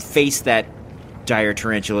 and face that dire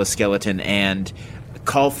tarantula skeleton and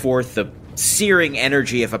call forth the searing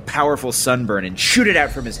energy of a powerful sunburn and shoot it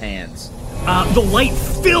out from his hands. The light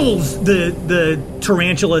fills the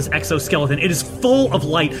tarantula's exoskeleton. It is full of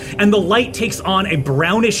light, and the light takes on a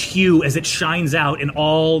brownish hue as it shines out in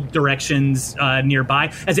all directions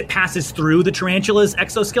nearby as it passes through the tarantula's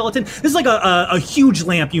exoskeleton. This is like a huge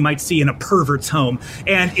lamp you might see in a pervert's home,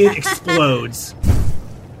 and it explodes.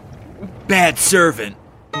 Bad servant.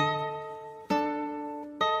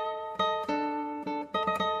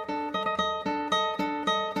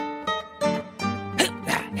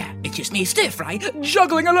 It's just me, Stir Fry,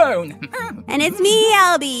 juggling alone. And it's me,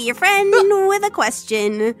 Albie, your friend with a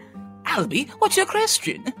question. Albie, what's your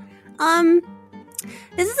question?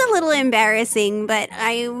 This is a little embarrassing, but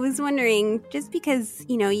I was wondering, just because,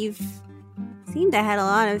 you've seemed to have had a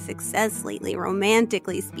lot of success lately,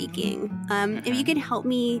 romantically speaking, if you could help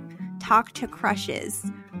me talk to crushes.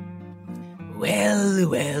 Well.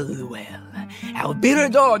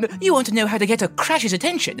 Alberodon, you want to know how to get a Crash's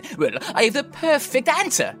attention? Well, I have the perfect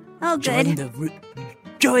answer. Oh, good.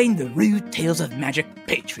 Join the Rude Tales of Magic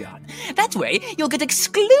Patreon. That way, you'll get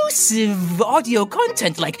exclusive audio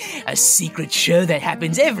content like a secret show that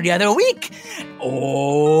happens every other week,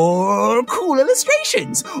 or cool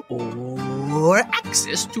illustrations, or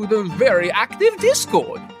access to the very active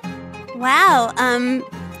Discord. Wow.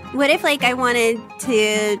 What if, like, I wanted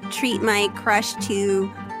to treat my crush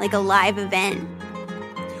to, like, a live event?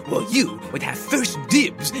 Well, you would have first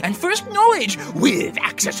dibs and first knowledge with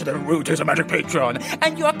access to the Rude Tales of Magic Patreon,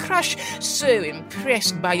 and your crush, so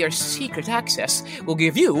impressed by your secret access, will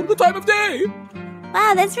give you the time of day.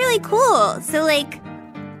 Wow, that's really cool. So, like,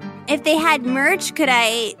 if they had merch, would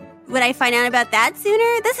I find out about that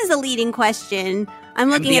sooner? This is a leading question. I'm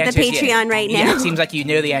looking at the Patreon right now. Yeah, it seems like you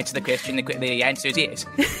know the answer to the question. The answer is yes.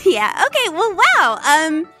 Yeah, okay, well, wow.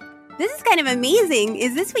 This is kind of amazing.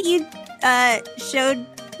 Is this what you showed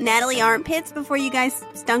Natalie Armpits before you guys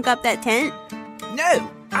stunk up that tent? No,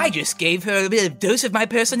 I just gave her a bit of dose of my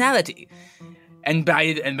personality. And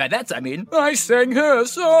by that I mean I sang her a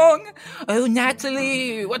song. Oh,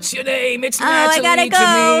 Natalie, what's your name? It's Natalie. I gotta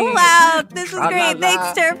go. Wow, this was great.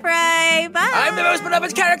 Thanks, Stir Fry. Bye. I'm the most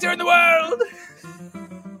beloved character in the world.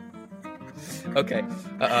 Okay.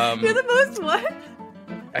 You're the most what?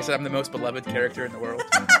 I said I'm the most beloved character in the world.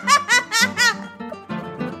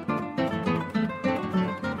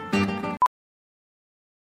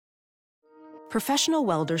 Professional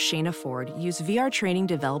welder Shayna Ford used VR training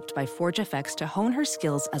developed by ForgeFX to hone her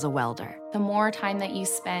skills as a welder. The more time that you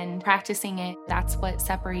spend practicing it, that's what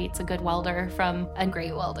separates a good welder from a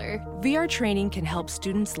great welder. VR training can help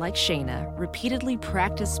students like Shayna repeatedly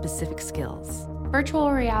practice specific skills.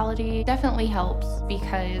 Virtual reality definitely helps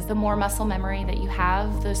because the more muscle memory that you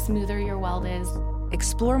have, the smoother your weld is.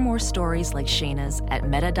 Explore more stories like Shayna's at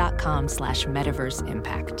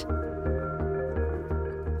meta.com/metaverseimpact.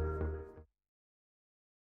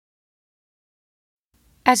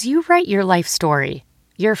 As you write your life story,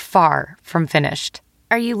 you're far from finished.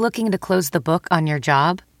 Are you looking to close the book on your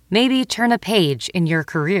job? Maybe turn a page in your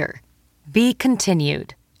career? Be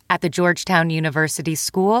continued at the Georgetown University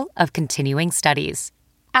School of Continuing Studies.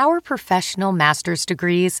 Our professional master's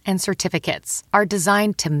degrees and certificates are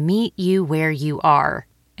designed to meet you where you are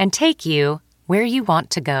and take you where you want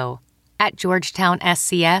to go. At Georgetown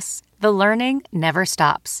SCS, the learning never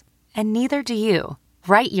stops, and neither do you.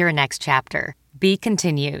 Write your next chapter. Be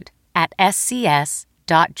continued at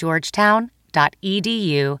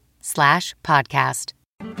scs.georgetown.edu/podcast.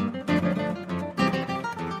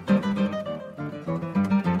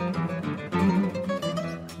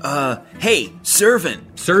 Hey,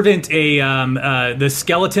 servant. Servant, the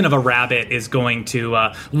skeleton of a rabbit is going to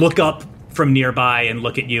look up from nearby and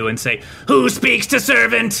look at you and say, "Who speaks to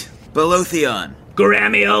servant?" Bolotheon.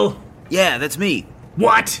 Goramiel? Yeah, that's me.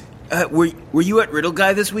 What? Were you at Riddle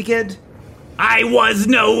Guy this weekend? I was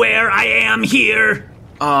nowhere. I am here.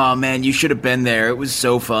 Aw, man, you should have been there. It was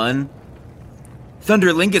so fun.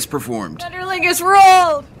 Thunderlingus performed. Thunderlingus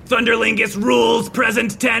ruled! Thunderlingus rules,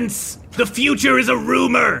 present tense. The future is a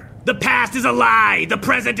rumor. The past is a lie. The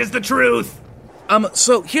present is the truth.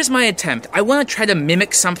 So here's my attempt. I want to try to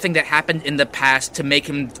mimic something that happened in the past to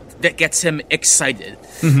make that gets him excited.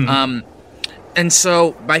 Mm-hmm. And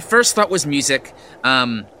so my first thought was music,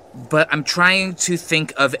 but I'm trying to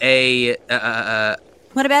think of a...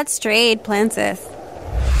 What about Strayed Plancis?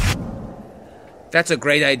 That's a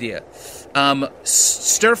great idea.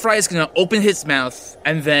 Stir Fry is going to open his mouth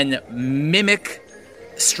and then mimic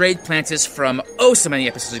Strayed Plancis from so many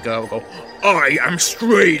episodes ago. Go, I am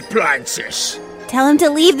Strayed Plancis. Tell him to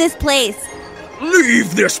leave this place.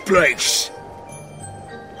 Leave this place.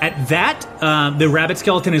 At that, the rabbit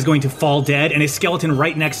skeleton is going to fall dead, and a skeleton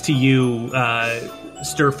right next to you,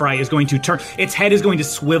 Stir Fry, is going to turn. Its head is going to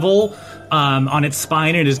swivel on its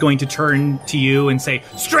spine, and it is going to turn to you and say,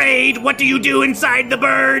 Strayed, what do you do inside the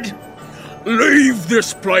bird? Leave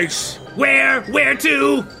this place. Where? Where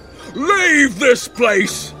to? Leave this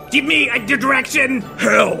place. Give me a direction.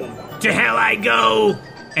 Hell. To hell I go.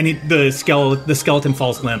 And the skeleton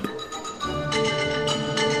falls limp.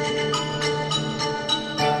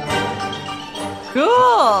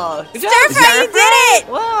 Cool. Stir Fry, you did it!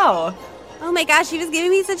 Wow. Oh my gosh, he was giving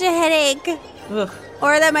me such a headache. Ugh.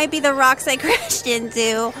 Or that might be the rocks I crashed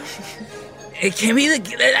into. It can be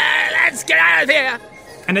let's get out of here.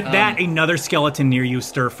 And at that, another skeleton near you,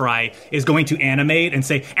 Stir Fry, is going to animate and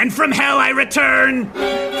say, and from hell I return!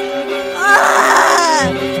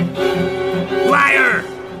 Liar!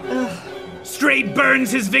 Strayed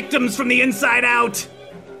burns his victims from the inside out.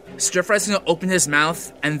 Stir-Fry's going to open his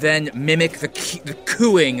mouth and then mimic the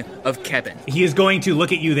cooing of Kevin. He is going to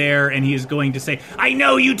look at you there, and he is going to say, I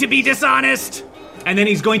know you to be dishonest! And then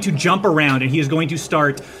he's going to jump around, and he is going to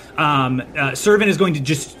start... Servant is going to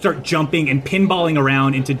just start jumping and pinballing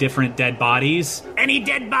around into different dead bodies. Any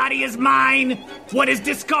dead body is mine. What is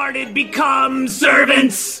discarded becomes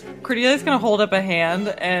servants. Cordelia's gonna hold up a hand,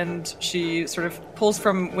 and she sort of pulls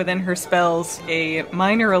from within her spells a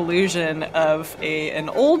minor illusion of an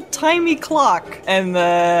old-timey clock, and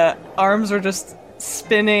the arms are just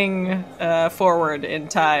spinning forward in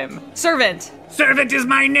time. Servant! Servant is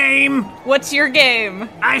my name. What's your game?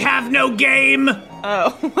 I have no game.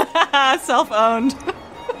 Oh, self-owned.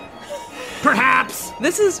 Perhaps.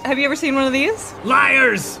 Have you ever seen one of these?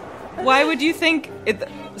 Liars. Why would you think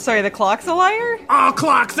the clock's a liar? All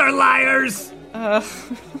clocks are liars.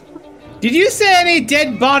 Did you say any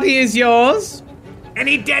dead body is yours?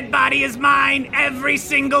 Any dead body is mine. Every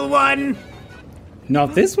single one.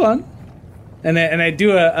 Not this one. And I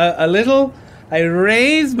do a little, I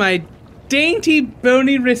raise my dainty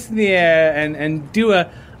bony wrist in the air and do a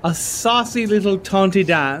saucy little taunty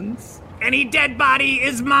dance. Any dead body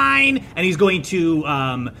is mine. And he's going to,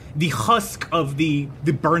 the husk of the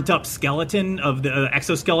burnt up skeleton, of the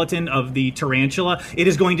exoskeleton of the tarantula, it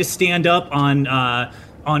is going to stand up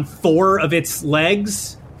on 4 of its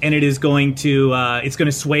legs. And it is going to, it's going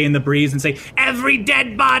to sway in the breeze and say, every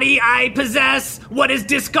dead body I possess, what is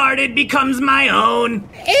discarded becomes my own.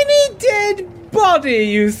 Any dead body,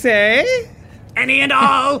 you say? Any and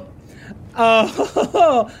all.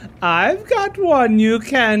 Oh, I've got one you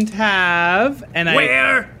can't have. And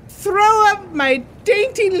Where? I throw up my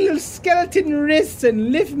dainty little skeleton wrists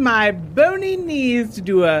and lift my bony knees to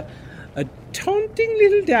do a taunting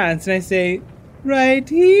little dance. And I say, right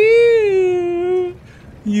here.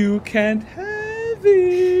 You can't have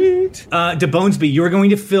it. De Bonesby, you're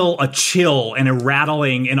going to feel a chill and a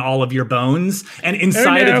rattling in all of your bones, and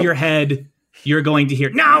inside of your head, you're going to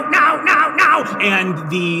hear no, and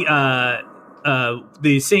the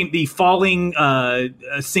falling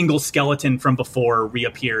single skeleton from before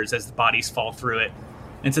reappears as the bodies fall through it,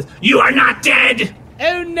 and says, "You are not dead."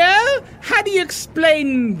 Oh no! How do you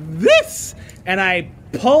explain this? And I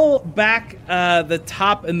pull back the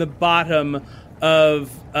top and the bottom of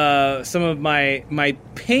some of my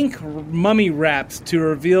pink mummy wraps to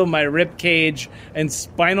reveal my rib cage and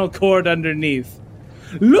spinal cord underneath.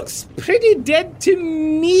 Looks pretty dead to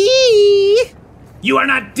me. You are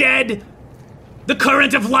not dead. The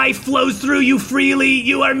current of life flows through you freely.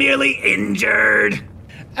 You are merely injured.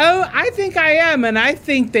 Oh, I think I am, and I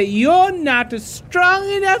think that you're not a strong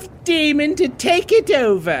enough demon to take it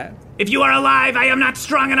over. If you are alive, I am not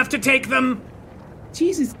strong enough to take them.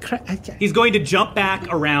 Jesus Christ. He's going to jump back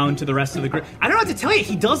around to the rest of the group. I don't know what to tell you.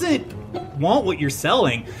 He doesn't want what you're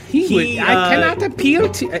selling. I cannot appeal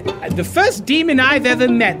to... the first demon I've ever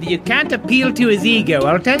met that you can't appeal to his ego,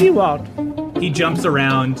 I'll tell you what. He jumps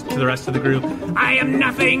around to the rest of the group. I am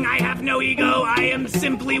nothing. I have no ego. I am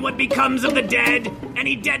simply what becomes of the dead.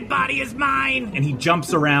 Any dead body is mine. And he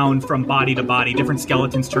jumps around from body to body. Different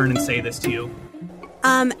skeletons turn and say this to you.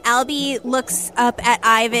 Albie looks up at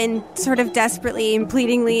Ivan sort of desperately and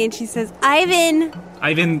pleadingly, and she says, Ivan,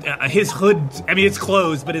 his hood, it's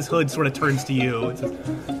closed, but his hood sort of turns to you. It says,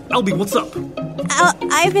 Albie, what's up?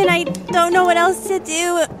 Ivan, I don't know what else to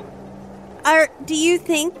do. Do you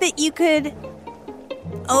think that you could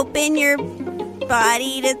open your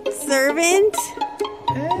body to Servant?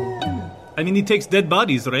 He takes dead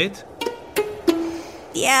bodies, right?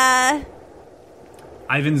 Yeah.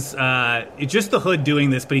 Ivan's, it's just the hood doing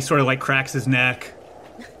this, but he sort of, cracks his neck.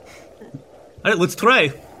 All right, let's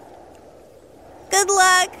try. Good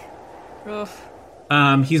luck. Oof.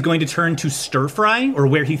 He's going to turn to Stir-Fry, or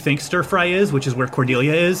where he thinks Stir-Fry is, which is where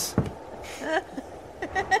Cordelia is.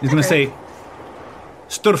 He's going to say,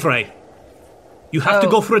 Stir-Fry, you have to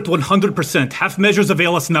go for it 100%. Half measures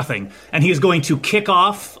avail us nothing. And he is going to kick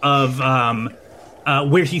off of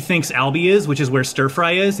where he thinks Albie is, which is where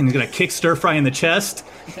Stir-Fry is, and he's going to kick Stir-Fry in the chest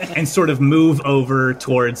and sort of move over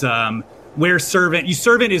towards where Servant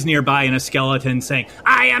is nearby in a skeleton saying,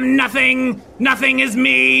 I am nothing. Nothing is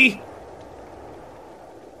me.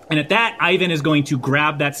 And at that, Ivan is going to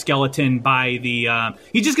grab that skeleton by the...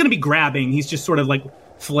 he's just going to be grabbing. He's just sort of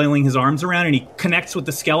flailing his arms around, and he connects with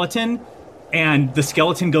the skeleton, and the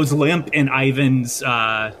skeleton goes limp, and Ivan's...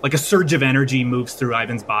 a surge of energy moves through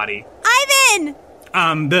Ivan's body. Ivan!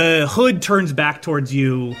 The hood turns back towards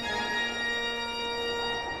you.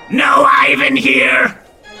 No Ivan here!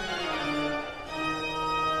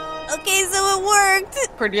 Okay, so it worked.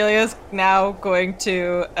 Cordelia's now going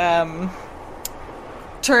to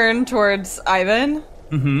turn towards Ivan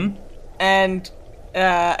Mm-hmm. And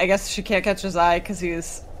I guess she can't catch his eye because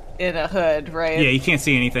he's in a hood, right? Yeah, you can't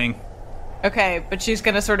see anything. Okay, but she's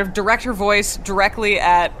going to sort of direct her voice directly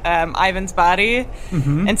at Ivan's body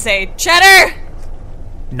and say, Cheddar!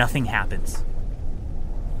 Nothing happens.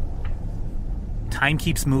 Time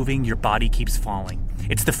keeps moving, your body keeps falling.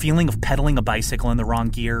 It's the feeling of pedaling a bicycle in the wrong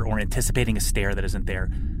gear or anticipating a stair that isn't there.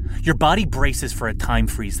 Your body braces for a time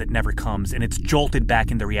freeze that never comes, and it's jolted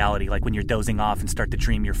back into reality like when you're dozing off and start to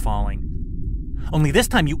dream you're falling. Only this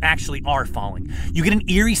time you actually are falling. You get an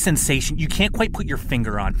eerie sensation you can't quite put your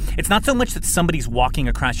finger on. It's not so much that somebody's walking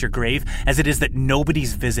across your grave as it is that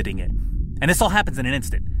nobody's visiting it. And this all happens in an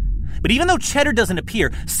instant. But even though Cheddar doesn't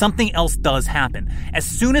appear, something else does happen. As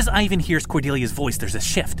soon as Ivan hears Cordelia's voice, there's a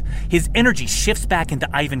shift. His energy shifts back into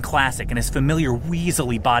Ivan Classic, and his familiar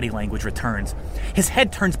weaselly body language returns. His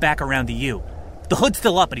head turns back around to you. The hood's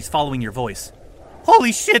still up, but he's following your voice.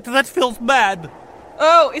 Holy shit, that feels bad.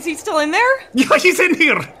 Oh, is he still in there? Yeah, he's in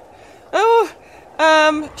here. Oh,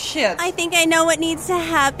 shit. I think I know what needs to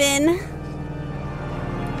happen.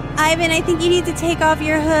 Ivan, I think you need to take off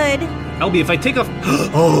your hood. Albie, if I take off...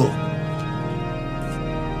 Oh!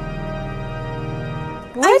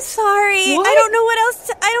 What? I'm sorry. What? I don't know what else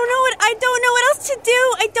to... I don't know what else to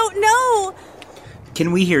do. I don't know.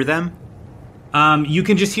 Can we hear them? You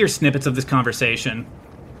can just hear snippets of this conversation.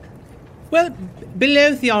 Well,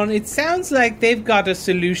 below Theon, it sounds like they've got a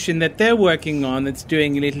solution that they're working on that's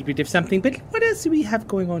doing a little bit of something. But what else do we have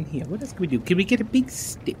going on here? What else can we do? Can we get a big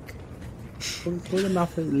stick? Pull them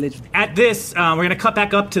off a ledge. At this, we're going to cut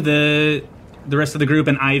back up to the rest of the group,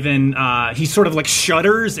 and Ivan, he sort of like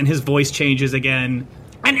shudders, and his voice changes again.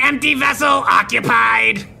 An empty vessel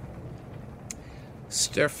occupied!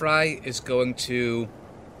 Stir Fry is going to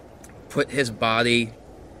put his body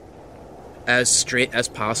as straight as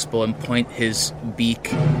possible and point his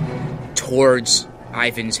beak towards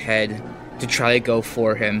Ivan's head to try to go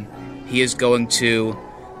for him. He is going to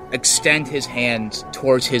extend his hand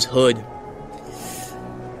towards his hood.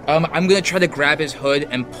 I'm going to try to grab his hood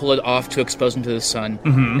and pull it off to expose him to the sun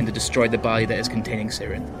and to destroy the body that is containing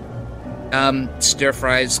Siren. Stir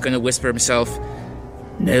Fry is going to whisper himself,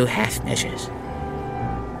 "No half measures."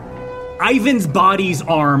 Ivan's body's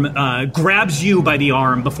arm grabs you by the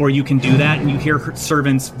arm before you can do that, and you hear her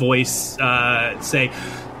servant's voice say,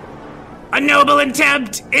 "A noble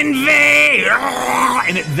attempt in vain!"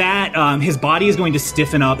 And at that, his body is going to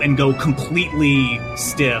stiffen up and go completely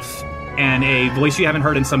stiff, and a voice you haven't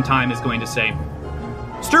heard in some time is going to say,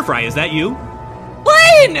 "Stir Fry, is that you?"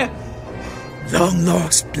 Blaine! Long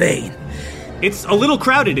lost Blaine. It's a little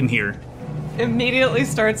crowded in here. Immediately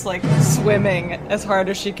starts, like, swimming as hard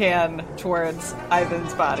as she can towards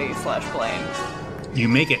Ivan's body / Blaine. You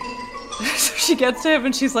make it. So she gets to him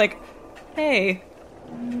and she's like, "Hey."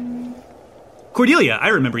 Cordelia, I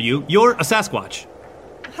remember you. You're a Sasquatch.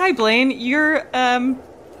 Hi, Blaine. You're,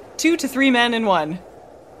 2 to 3 men in one.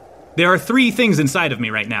 There are 3 things inside of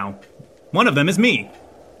me right now. One of them is me.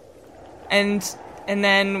 And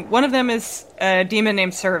then one of them is a demon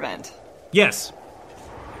named Servant. Yes.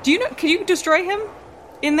 Do you know, can you destroy him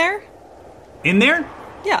in there? In there?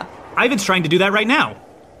 Yeah. Ivan's trying to do that right now.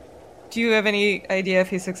 Do you have any idea if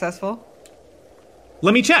he's successful?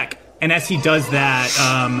 Let me check. And as he does that,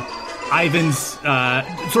 Ivan's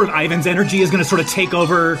energy is going to sort of take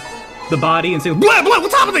over the body and say, "Blah, blah,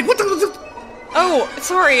 what's happening? What the?" Oh,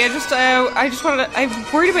 sorry. I just wanted to, I'm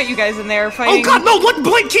worried about you guys in there fighting. Oh God, no! Let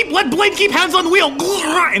Blaine keep hands on the wheel.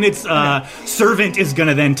 And its servant is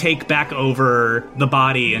gonna then take back over the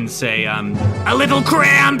body and say, "A little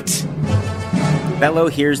cramped." Bello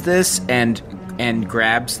hears this and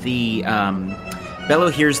grabs the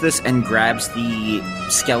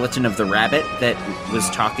skeleton of the rabbit that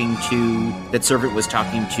Servant was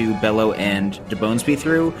talking to Bello and DeBonesby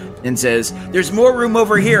through, and says, "There's more room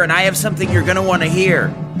over here, and I have something you're gonna want to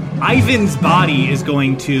hear." Ivan's body is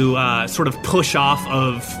going to sort of push off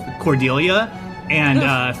of Cordelia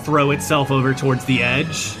and throw itself over towards the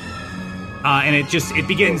edge, and it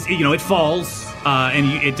begins. It falls, and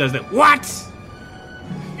it does that. What?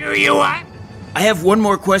 Do you what? I have one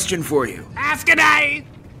more question for you. Ask and I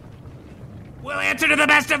will answer to the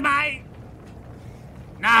best of my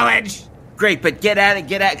knowledge. Great, but get at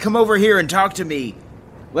it. Come over here and talk to me,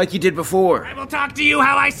 like you did before. I will talk to you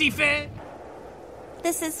how I see fit.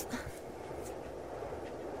 This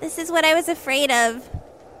is what I was afraid of.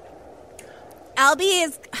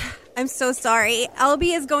 I'm so sorry.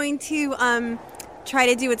 Albie is going to try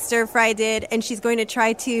to do what Stir Fry did, and she's going to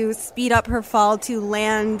try to speed up her fall to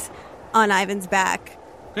land on Ivan's back.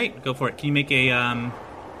 Great, go for it. Can you make a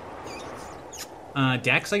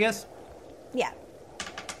Dex, I guess? Yeah.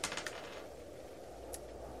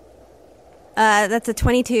 That's a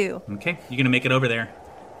 22. Okay, you're gonna make it over there.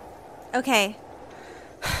 Okay.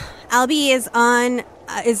 Albie is on.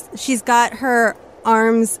 She's got her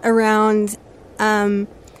arms around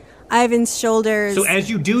Ivan's shoulders. So as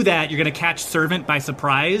you do that, you're gonna catch Servant by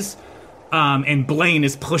surprise, and Blaine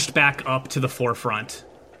is pushed back up to the forefront.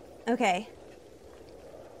 Okay.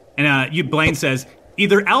 And Blaine says,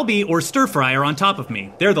 either Albie or Stir Fry are on top of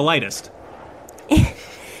me. They're the lightest.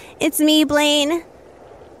 It's me, Blaine.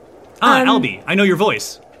 Albie, I know your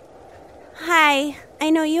voice. Hi, I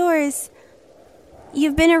know yours.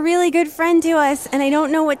 You've been a really good friend to us, and I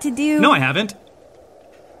don't know what to do. No, I haven't.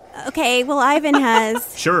 Okay, well, Ivan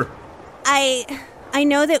has. Sure. I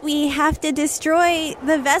know that we have to destroy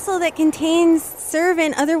the vessel that contains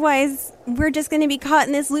Servant, otherwise we're just going to be caught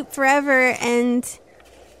in this loop forever, and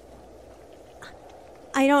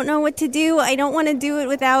I don't know what to do. I don't want to do it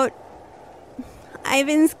without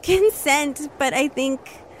Ivan's consent, but I think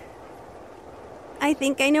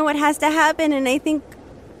I know what has to happen, and I think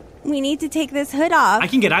we need to take this hood off. I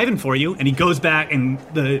can get Ivan for you. And he goes back, and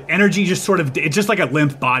the energy just sort of, it's just like a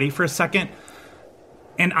limp body for a second.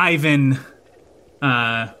 And Ivan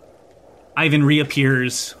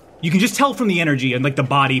reappears. You can just tell from the energy and like the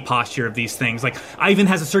body posture of these things. Like Ivan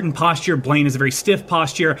has a certain posture, Blaine has a very stiff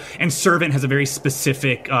posture, and Servant has a very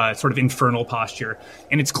specific sort of infernal posture.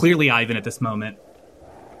 And it's clearly Ivan at this moment.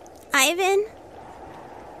 Ivan?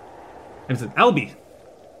 And it's Albie.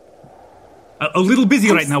 A little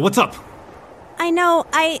busy right now. What's up? I know.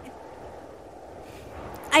 I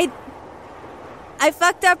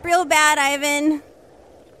fucked up real bad, Ivan.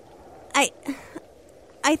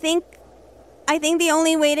 I think the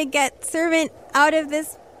only way to get Servant out of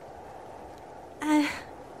this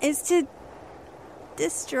is to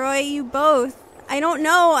destroy you both. I don't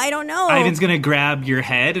know. Ivan's gonna grab your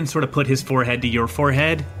head and sort of put his forehead to your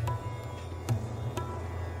forehead.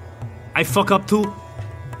 I fuck up too.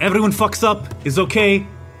 Everyone fucks up. It's okay.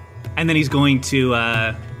 And then he's going to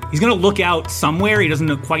look out somewhere. He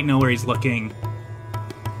doesn't quite know where he's looking.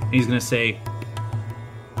 And he's gonna say,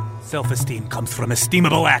 self-esteem comes from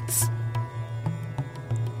esteemable acts.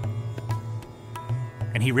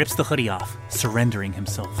 And he rips the hoodie off, surrendering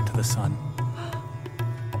himself to the sun.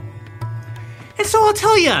 And so I'll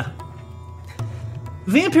tell you,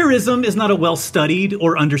 vampirism is not a well-studied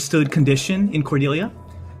or understood condition in Cordelia.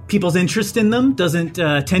 People's interest in them doesn't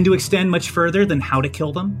tend to extend much further than how to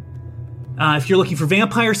kill them. If you're looking for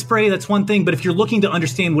vampire spray, that's one thing, but if you're looking to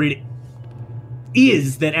understand what it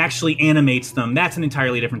is that actually animates them, that's an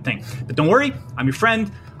entirely different thing. But don't worry, I'm your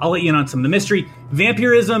friend. I'll let you in on some of the mystery.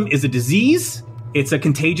 Vampirism is a disease. It's a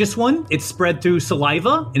contagious one. It's spread through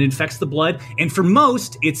saliva. It infects the blood. And for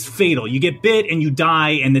most, it's fatal. You get bit and you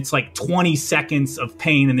die, and it's like 20 seconds of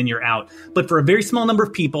pain and then you're out. But for a very small number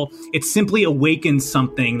of people, it simply awakens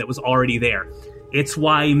something that was already there. It's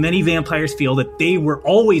why many vampires feel that they were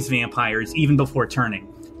always vampires even before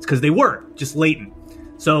turning. It's because they were, just latent.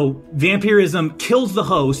 So vampirism kills the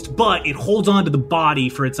host, but it holds on to the body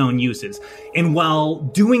for its own uses. And while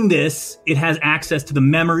doing this, it has access to the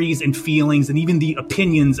memories and feelings and even the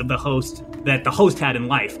opinions of the host that the host had in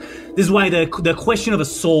life. This is why the question of a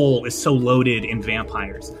soul is so loaded in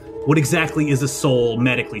vampires. What exactly is a soul,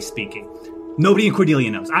 medically speaking? Nobody in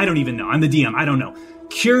Cordelia knows. I don't even know. I'm the DM. I don't know.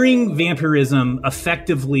 Curing vampirism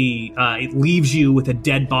effectively, it leaves you with a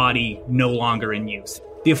dead body no longer in use.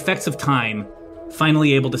 The effects of time,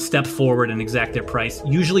 finally able to step forward and exact their price,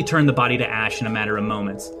 usually turn the body to ash in a matter of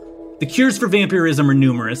moments. The cures for vampirism are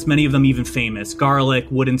numerous, many of them even famous. Garlic,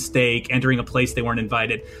 wooden stake, entering a place they weren't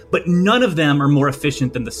invited. But none of them are more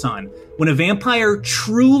efficient than the sun. When a vampire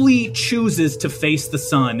truly chooses to face the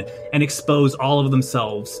sun and expose all of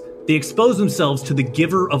themselves, they expose themselves to the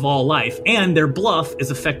giver of all life, and their bluff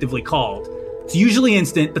is effectively called. It's usually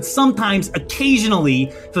instant, but sometimes, occasionally,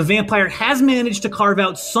 if a vampire has managed to carve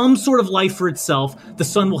out some sort of life for itself, the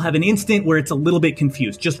sun will have an instant where it's a little bit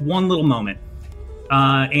confused. Just one little moment.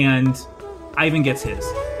 And Ivan gets his.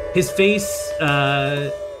 His face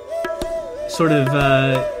sort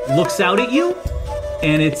of looks out at you,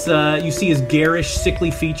 and it's you see his garish,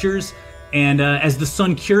 sickly features. And as the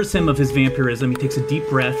sun cures him of his vampirism, he takes a deep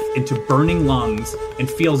breath into burning lungs and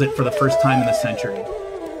feels it for the first time in a century.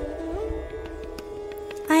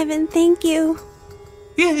 Ivan, thank you.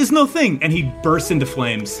 Yeah, it's no thing. And he bursts into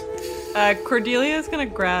flames. Cordelia is going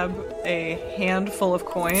to grab a handful of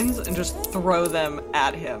coins and just throw them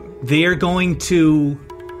at him. They're going to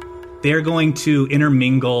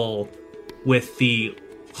intermingle with the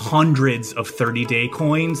hundreds of 30-day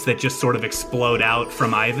coins that just sort of explode out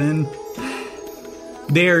from Ivan.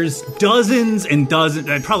 There's dozens and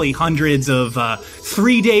dozens, probably hundreds of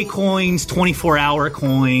 3-day coins, 24-hour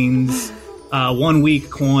coins, 1 week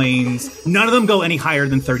coins. None of them go any higher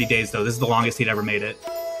than 30 days, though. This is the longest he'd ever made it.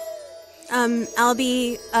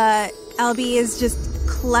 Albie is just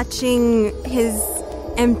clutching his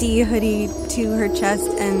empty hoodie to her chest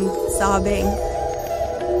and sobbing.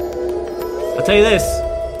 I'll tell you this.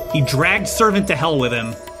 He dragged Servant to hell with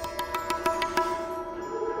him.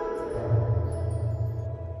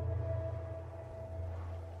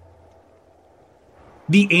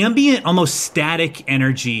 The ambient, almost static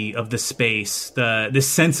energy of the space, the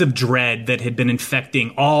sense of dread that had been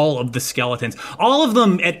infecting all of the skeletons, all of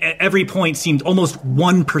them at every point seemed almost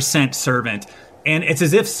 1% Servant. And it's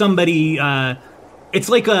as if somebody, it's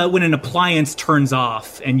like when an appliance turns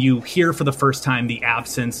off and you hear for the first time the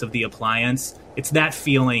absence of the appliance. It's that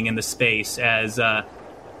feeling in the space as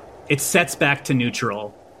it sets back to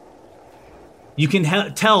neutral. You can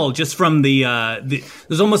tell just from the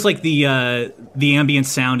there's almost like the ambient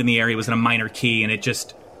sound in the area was in a minor key, and it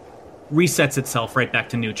just resets itself right back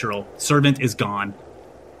to neutral. Servant is gone.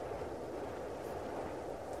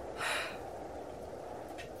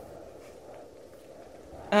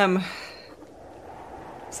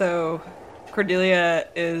 So Cordelia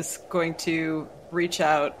is going to reach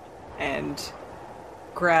out and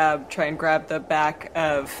try and grab the back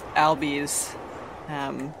of Albie's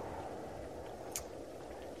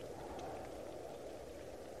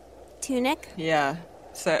tunic? Yeah.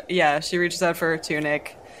 So, yeah, she reaches out for her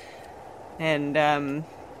tunic and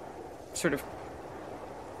sort of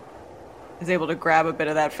is able to grab a bit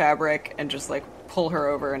of that fabric and just, like, pull her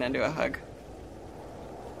over and into a hug.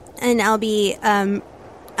 And Albie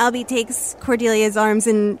takes Cordelia's arms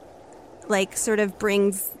and, like, sort of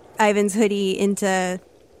brings Ivan's hoodie into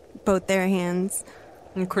both their hands.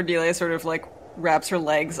 And Cordelia sort of, like, wraps her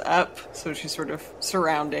legs up, so she's sort of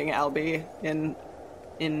surrounding Albie in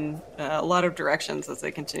a lot of directions as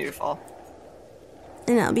they continue to fall.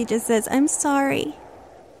 And Albie just says, "I'm sorry."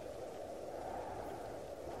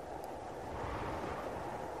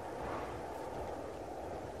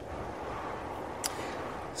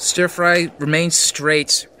 Stir Fry remains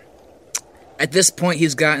straight. At this point,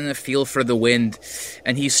 he's gotten a feel for the wind,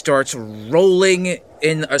 and he starts rolling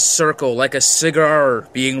in a circle like a cigar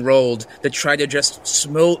being rolled to try to just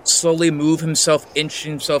slowly move himself, inch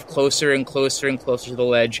himself closer and closer and closer to the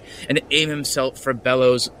ledge, and aim himself for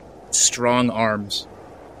Bellow's strong arms.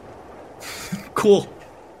 Cool.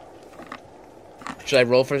 Should I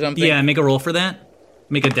roll for something? Yeah, make a roll for that.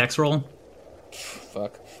 Make a dex roll.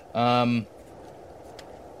 Fuck.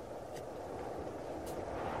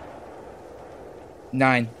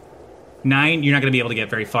 9. 9, you're not going to be able to get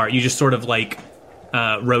very far. You just sort of, like,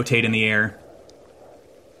 rotate in the air.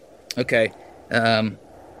 Okay. I'll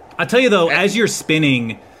tell you, though, as you're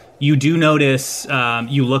spinning, you do notice,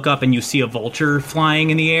 you look up and you see a vulture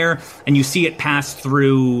flying in the air, and you see it pass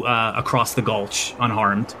through across the gulch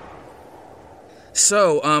unharmed.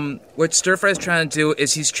 So, what Stir Fry is trying to do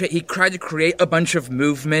is he tried to create a bunch of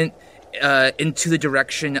movement into the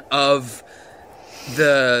direction of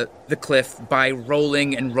the cliff by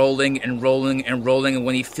rolling and rolling and rolling and rolling, and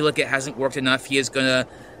when he feels like it hasn't worked enough, he is going to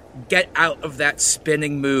get out of that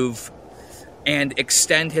spinning move and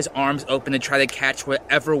extend his arms open to try to catch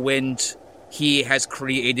whatever wind he has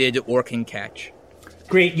created or can catch.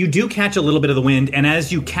 Great, you do catch a little bit of the wind, and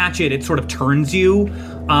as you catch it, it sort of turns you,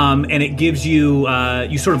 and it gives you,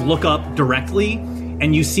 you sort of look up directly,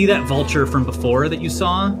 and you see that vulture from before that you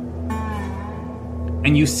saw,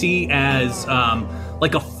 and you see as,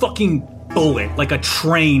 like a fucking bullet, like a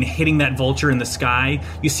train hitting that vulture in the sky,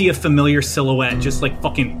 you see a familiar silhouette just, like,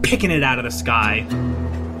 fucking picking it out of the sky.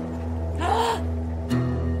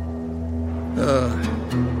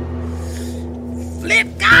 Flip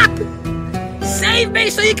Cop! Save me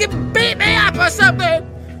so you can beat me up or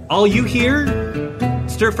something! All you hear,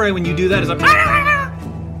 Stir Fry, when you do that is like...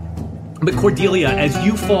 But Cordelia, as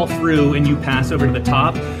you fall through and you pass over to the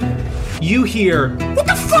top, you hear... What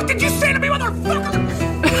the fuck did you say to me, motherfucker?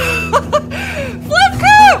 Flip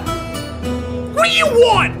Cop! What do you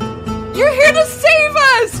want? You're here to save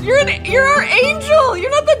us! You're our angel!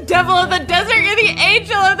 You're not the devil of the desert, you're the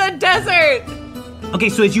angel of the desert! Okay,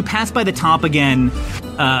 so as you pass by the top again,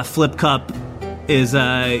 Flip Cup is,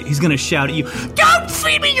 he's gonna shout at you, Don't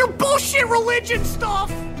feed me your bullshit religion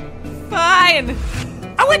stuff! Fine!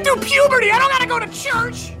 I went through puberty, I don't gotta go to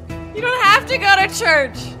church! You don't have to go to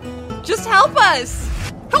church! Just help us!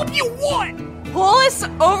 Help you what? Pull us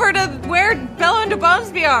over to where Bella and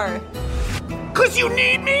DeBonsby are! 'Cause you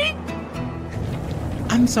need me?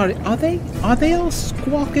 I'm sorry, are they all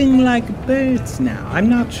squawking like birds now? I'm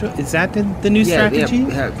not sure. Is that the new strategy?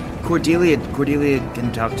 Yeah. Cordelia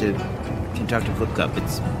can talk to Flip Cup.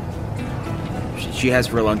 She has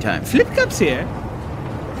for a long time. Flip Cup's here.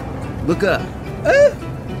 Look up.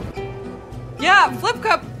 Yeah, Flip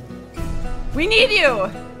Cup. We need you.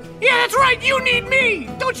 Yeah, that's right. You need me.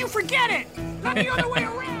 Don't you forget it. Not the other way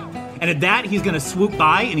around. And at that, he's going to swoop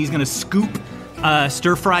by and he's going to scoop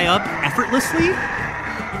Stir Fry up effortlessly.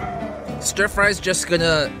 Stir Fry's just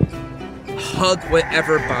gonna hug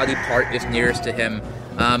whatever body part is nearest to him.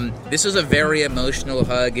 This is a very emotional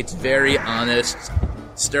hug. It's very honest.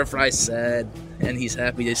 Stir Fry's sad, and he's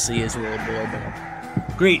happy to see his little boy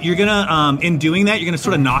back. Great. You're gonna, in doing that, you're gonna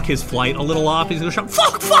sort of knock his flight a little off. He's gonna shout,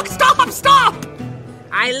 "Fuck! Stop!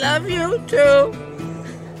 I love you too.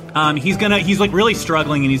 He's like really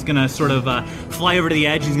struggling, and he's gonna sort of fly over to the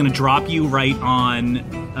edge. He's gonna drop you right on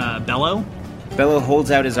Bello. Bello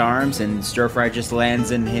holds out his arms, and Stir Fry just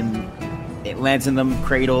lands in him. It lands in them,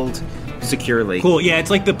 cradled securely. Cool. Yeah, it's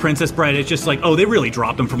like the Princess Bride. It's just like, oh, they really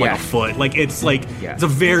dropped him from like a foot. Like it's like it's a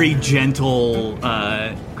very gentle.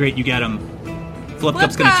 Great, you get him. Flip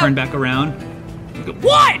Cup's gonna turn back around.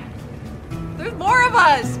 What? There's more of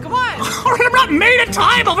us. Come on. All right, I'm not made of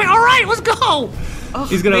time. All right, let's go. Oh,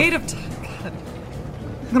 he's gonna made of time.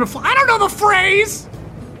 I'm gonna fly. I don't know the phrase.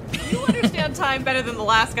 You understand time better than the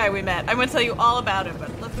last guy we met. I'm gonna tell you all about him, but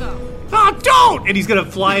let's go. Oh, don't! And he's gonna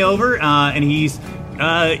fly over, and he's,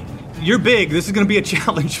 you're big. This is gonna be a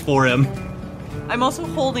challenge for him. I'm also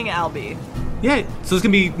holding Albie. Yeah, so it's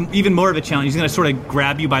gonna be even more of a challenge. He's gonna sort of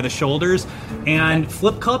grab you by the shoulders, and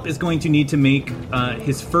Flip Cup is going to need to make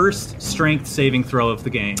his first strength saving throw of the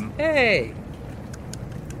game. Hey!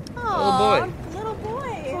 Aww, little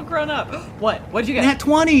boy. Little grown up. What? What'd you get? Nat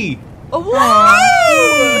 20! Oh,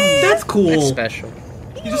 what? That's cool. That's special.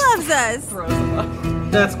 He loves us.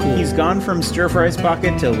 That's cool. He's gone from Stir Fry's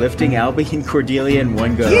pocket to lifting Albie and Cordelia in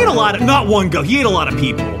one go. He ate a lot of, not one go, he ate a lot of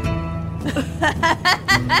people.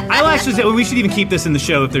 I'll actually say, we should even keep this in the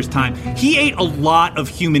show if there's time. He ate a lot of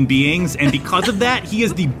human beings, and because of that, he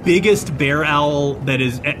is the biggest bear owl that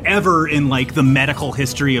is ever in, like, the medical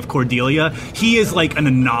history of Cordelia. He is, like, an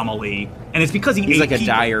anomaly. And it's because he's like a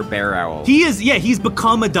dire bear owl. He is, yeah, he's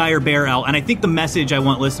become a dire bear owl. And I think the message I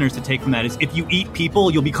want listeners to take from that is if you eat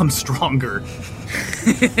people, you'll become stronger.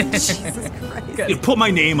 Jesus Christ. Put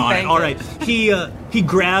my name on it. All right. He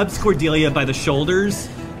grabs Cordelia by the shoulders,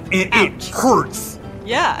 and it hurts.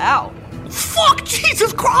 Yeah, ow. Fuck,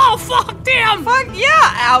 Jesus Christ. Oh, fuck, damn. Fuck,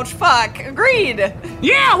 yeah, ouch, fuck. Agreed.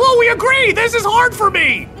 Yeah, well, we agree. This is hard for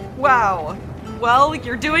me. Wow. Well,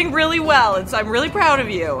 you're doing really well. I'm really proud of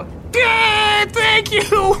you. Yeah, thank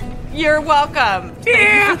you. You're welcome. Yeah. Thank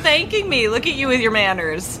you for thanking me. Look at you with your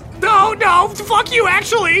manners. No, fuck you,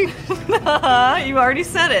 actually. You already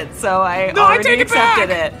said it, so I already accepted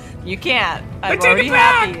it. You can't. I'm already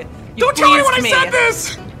happy. Don't tell anyone I said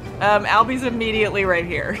this. Albie's immediately right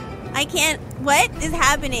here. I can't. What is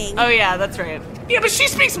happening? Oh, yeah, that's right. Yeah, but she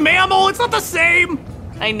speaks mammal. It's not the same.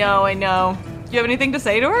 I know. Do you have anything to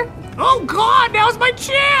say to her? Oh, God, now's my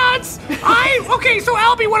chance. Okay, so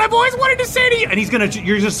Albie, what I've always wanted to say to you. And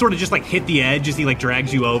you're just sort of just like hit the edge as he like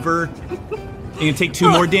drags you over. And you take 2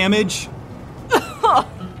 more damage.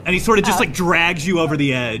 And he sort of just like drags you over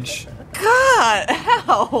the edge. God,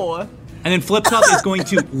 ow. And then Flip Cup is going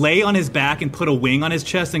to lay on his back and put a wing on his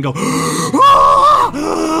chest and go.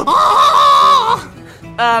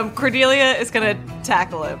 Cordelia is gonna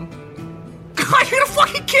tackle him. God, you're gonna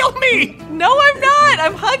fucking kill me! No, I'm not!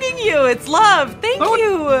 I'm hugging you! It's love! Thank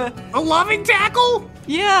you! A loving tackle?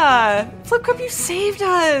 Yeah! Flip Cup, you saved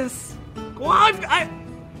us! Well,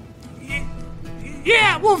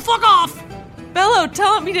 yeah, well, fuck off! Bello,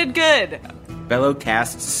 tell him he did good! Bello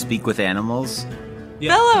casts Speak with Animals.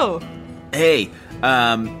 Yeah. Bello! Hey,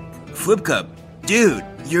 Flip Cup, dude,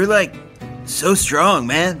 you're like so strong,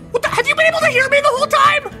 man. What have you been able to hear me the whole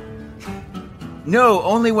time? No,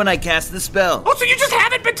 only when I cast the spell. Oh, so you just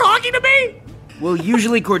haven't been talking to me? Well,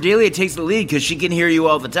 usually Cordelia takes the lead because she can hear you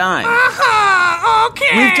all the time. Okay.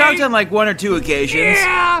 We've talked on like 1 or 2 occasions.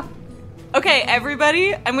 Yeah. Okay,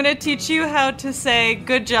 everybody, I'm gonna teach you how to say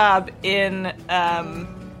good job in,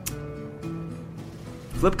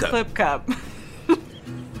 Flip Cup. Flip Cup.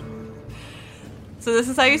 So this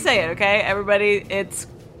is how you say it, okay? Everybody, it's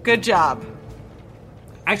good job.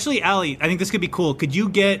 Actually, Allie, I think this could be cool. Could you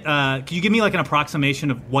give me like an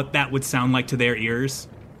approximation of what that would sound like to their ears?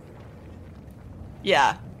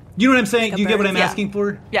 Yeah. You know what I'm saying? Do you get what I'm asking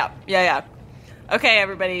for? Yeah. Okay,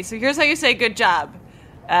 everybody, so here's how you say good job.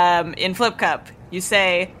 In Flip Cup, you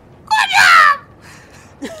say, good job!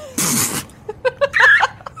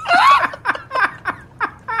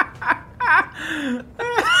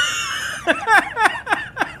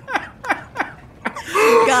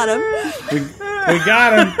 Got him. We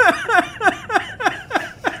got him.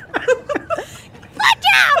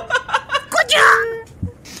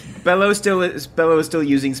 Bello is still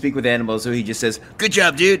using speak with animals, so he just says, "Good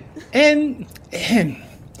job, dude."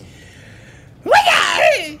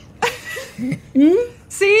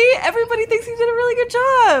 See? Everybody thinks he did a really good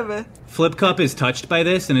job. Flip Cup is touched by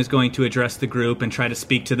this and is going to address the group and try to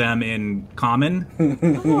speak to them in common.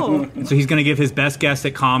 Oh. And so he's going to give his best guess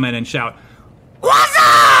at common and shout, "What's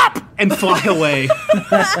up?" and fly away.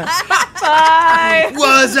 Bye.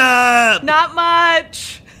 What's up? Not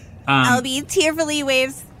much. Albie tearfully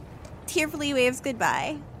waves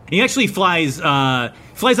goodbye. He actually flies up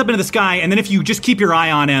into the sky, and then if you just keep your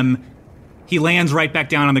eye on him, he lands right back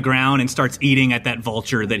down on the ground and starts eating at that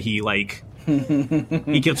vulture that he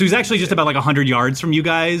killed. So he's actually just about 100 yards from you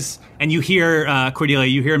guys, and you hear Cordelia.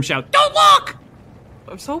 You hear him shout, "Don't look!"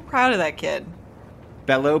 I'm so proud of that kid.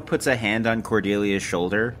 Bello puts a hand on Cordelia's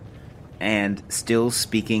shoulder, and still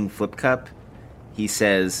speaking Flip Cup, he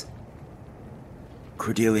says,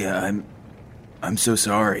 "Cordelia, I'm so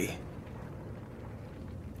sorry."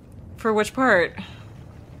 For which part?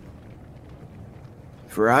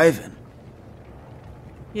 For Ivan.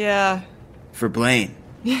 Yeah. For Blaine.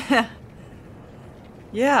 Yeah.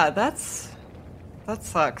 Yeah, that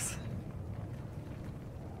sucks.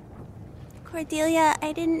 Cordelia,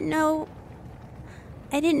 I didn't know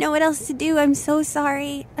what else to do. I'm so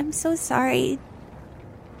sorry.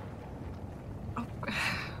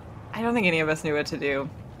 I don't think any of us knew what to do.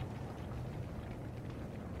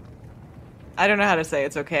 I don't know how to say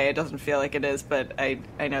it's okay. It doesn't feel like it is, but I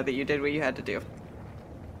know that you did what you had to do.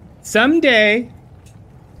 Someday,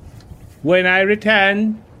 when I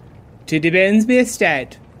return to the Bensby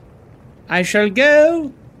estate, I shall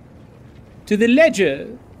go to the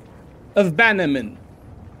ledger of Bannerman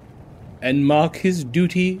and mark his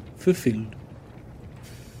duty fulfilled.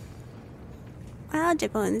 Wow,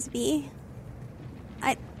 Jabonsby.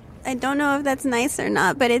 I don't know if that's nice or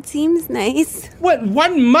not, but it seems nice. Well,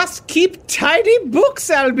 one must keep tidy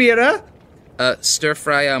books, Albira. Stir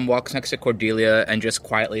Fry walks next to Cordelia and just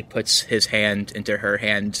quietly puts his hand into her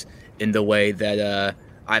hand in the way that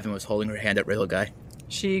Ivan was holding her hand at Riddle Guy.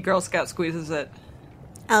 She Girl Scout squeezes it.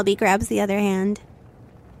 Albie grabs the other hand.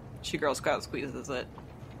 She Girl Scout squeezes it.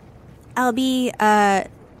 Albie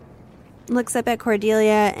looks up at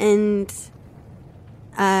Cordelia and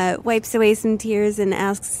wipes away some tears and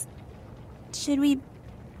asks, "Should we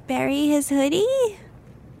bury his hoodie?"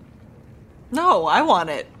 No, I want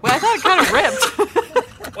it. Well, I thought it kind of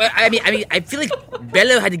ripped. Well, I mean, I feel like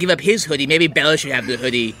Bello had to give up his hoodie. Maybe Bello should have the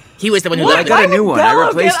hoodie. He was the one who I lost got it. a new one. I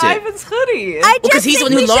replaced it. Ivan's hoodie. Because he's the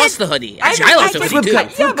one who lost the hoodie. Actually, I lost the hoodie too.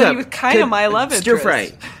 Yeah, but he was kind of my love interest.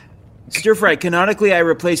 Stir Fry. Canonically, I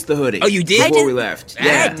replaced the hoodie. Oh, you did? Before we left.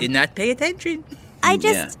 I did not pay attention. I'm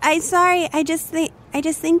sorry. I just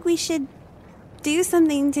think we should do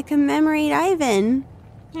something to commemorate Ivan.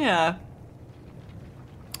 Yeah.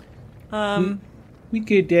 We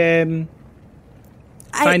could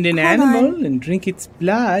find an animal and drink its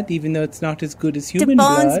blood, even though it's not as good as human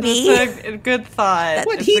blood. That's a good thought.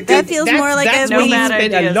 That feels more like that's a what he bad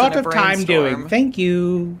spent idea a lot than a of time doing. brainstorm. Thank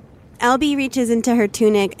you. Albie reaches into her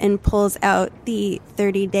tunic and pulls out the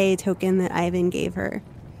 30-day token that Ivan gave her.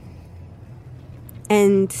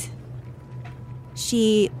 And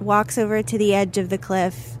she walks over to the edge of the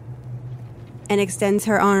cliff and extends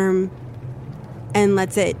her arm and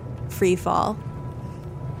lets it free fall.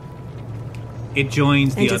 It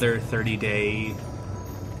joins the And just- other 30-day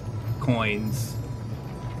coins.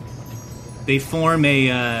 They form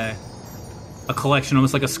a collection,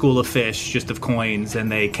 almost like a school of fish, just of coins, and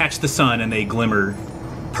they catch the sun and they glimmer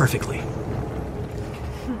perfectly.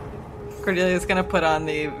 Cordelia's gonna put on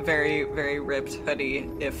the very, very ripped hoodie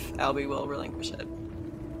if Albie will relinquish it.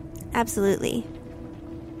 Absolutely.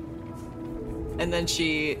 And then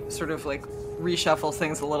she sort of reshuffles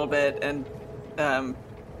things a little bit and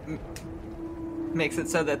makes it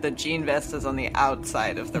so that the jean vest is on the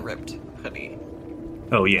outside of the ripped hoodie.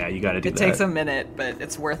 Oh yeah, you gotta do It that. takes a minute, but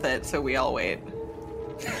it's worth it, so we all wait.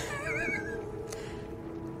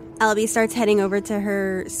 Albie starts heading over to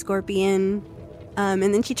her scorpion, and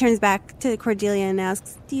then she turns back to Cordelia and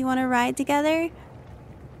asks, "Do you want to ride together?"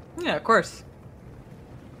 Yeah, of course.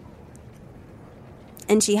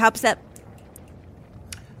 And she hops up.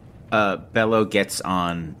 Bello gets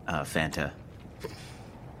on Fanta.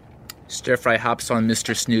 Stir Fry hops on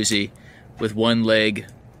Mr. Snoozy with one leg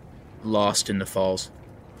lost in the falls.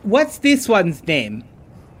 What's this one's name?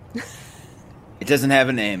 It doesn't have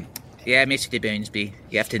a name. Yeah, Mr. Bonesby.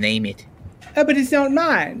 You have to name it. Oh, but it's not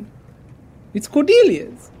mine. It's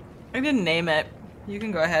Cordelia's. I didn't name it. You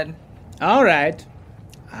can go ahead. All right.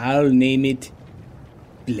 I'll name it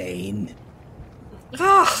Blaine.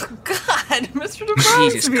 Oh, God, Mr.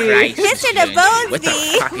 DeBonesby. Jesus Christ. Mr. What the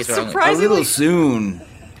DeBonesby. fuck is wrong with A little soon.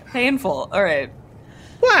 Painful. All right.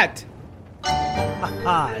 What?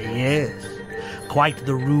 Ah, yes. Quite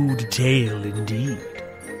the rude tale indeed.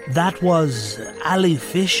 That was Ally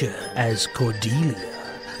Fisher as Cordelia,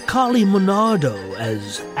 Carly Monardo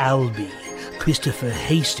as Albie, Christopher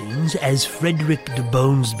Hastings as Frederick de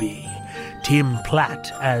Bonesby, Tim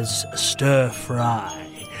Platt as Stir Fry,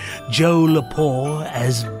 Joe Lepore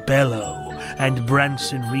as Bello, and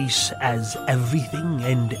Branson Reese as everything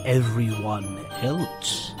and everyone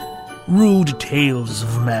else. Rude Tales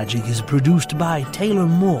of Magic is produced by Taylor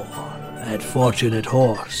Moore at Fortunate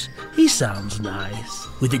Horse. He sounds nice.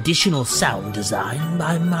 With additional sound design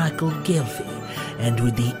by Michael Gelfi, and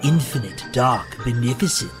with the infinite dark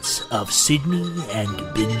beneficence of Sidney and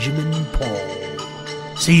Benjamin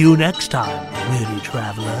Paul. See you next time, weary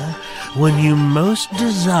traveler, when you most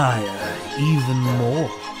desire even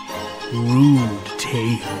more rude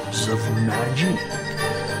tales of magic.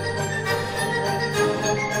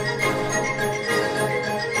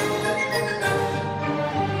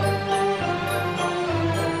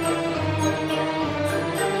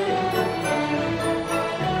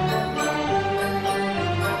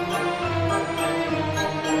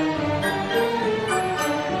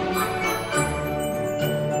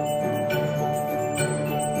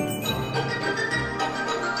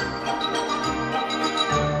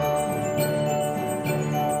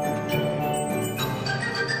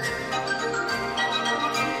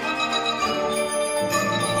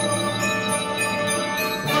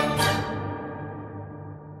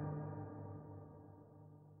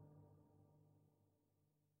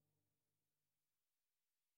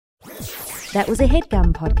 That was a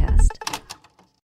HeadGum podcast.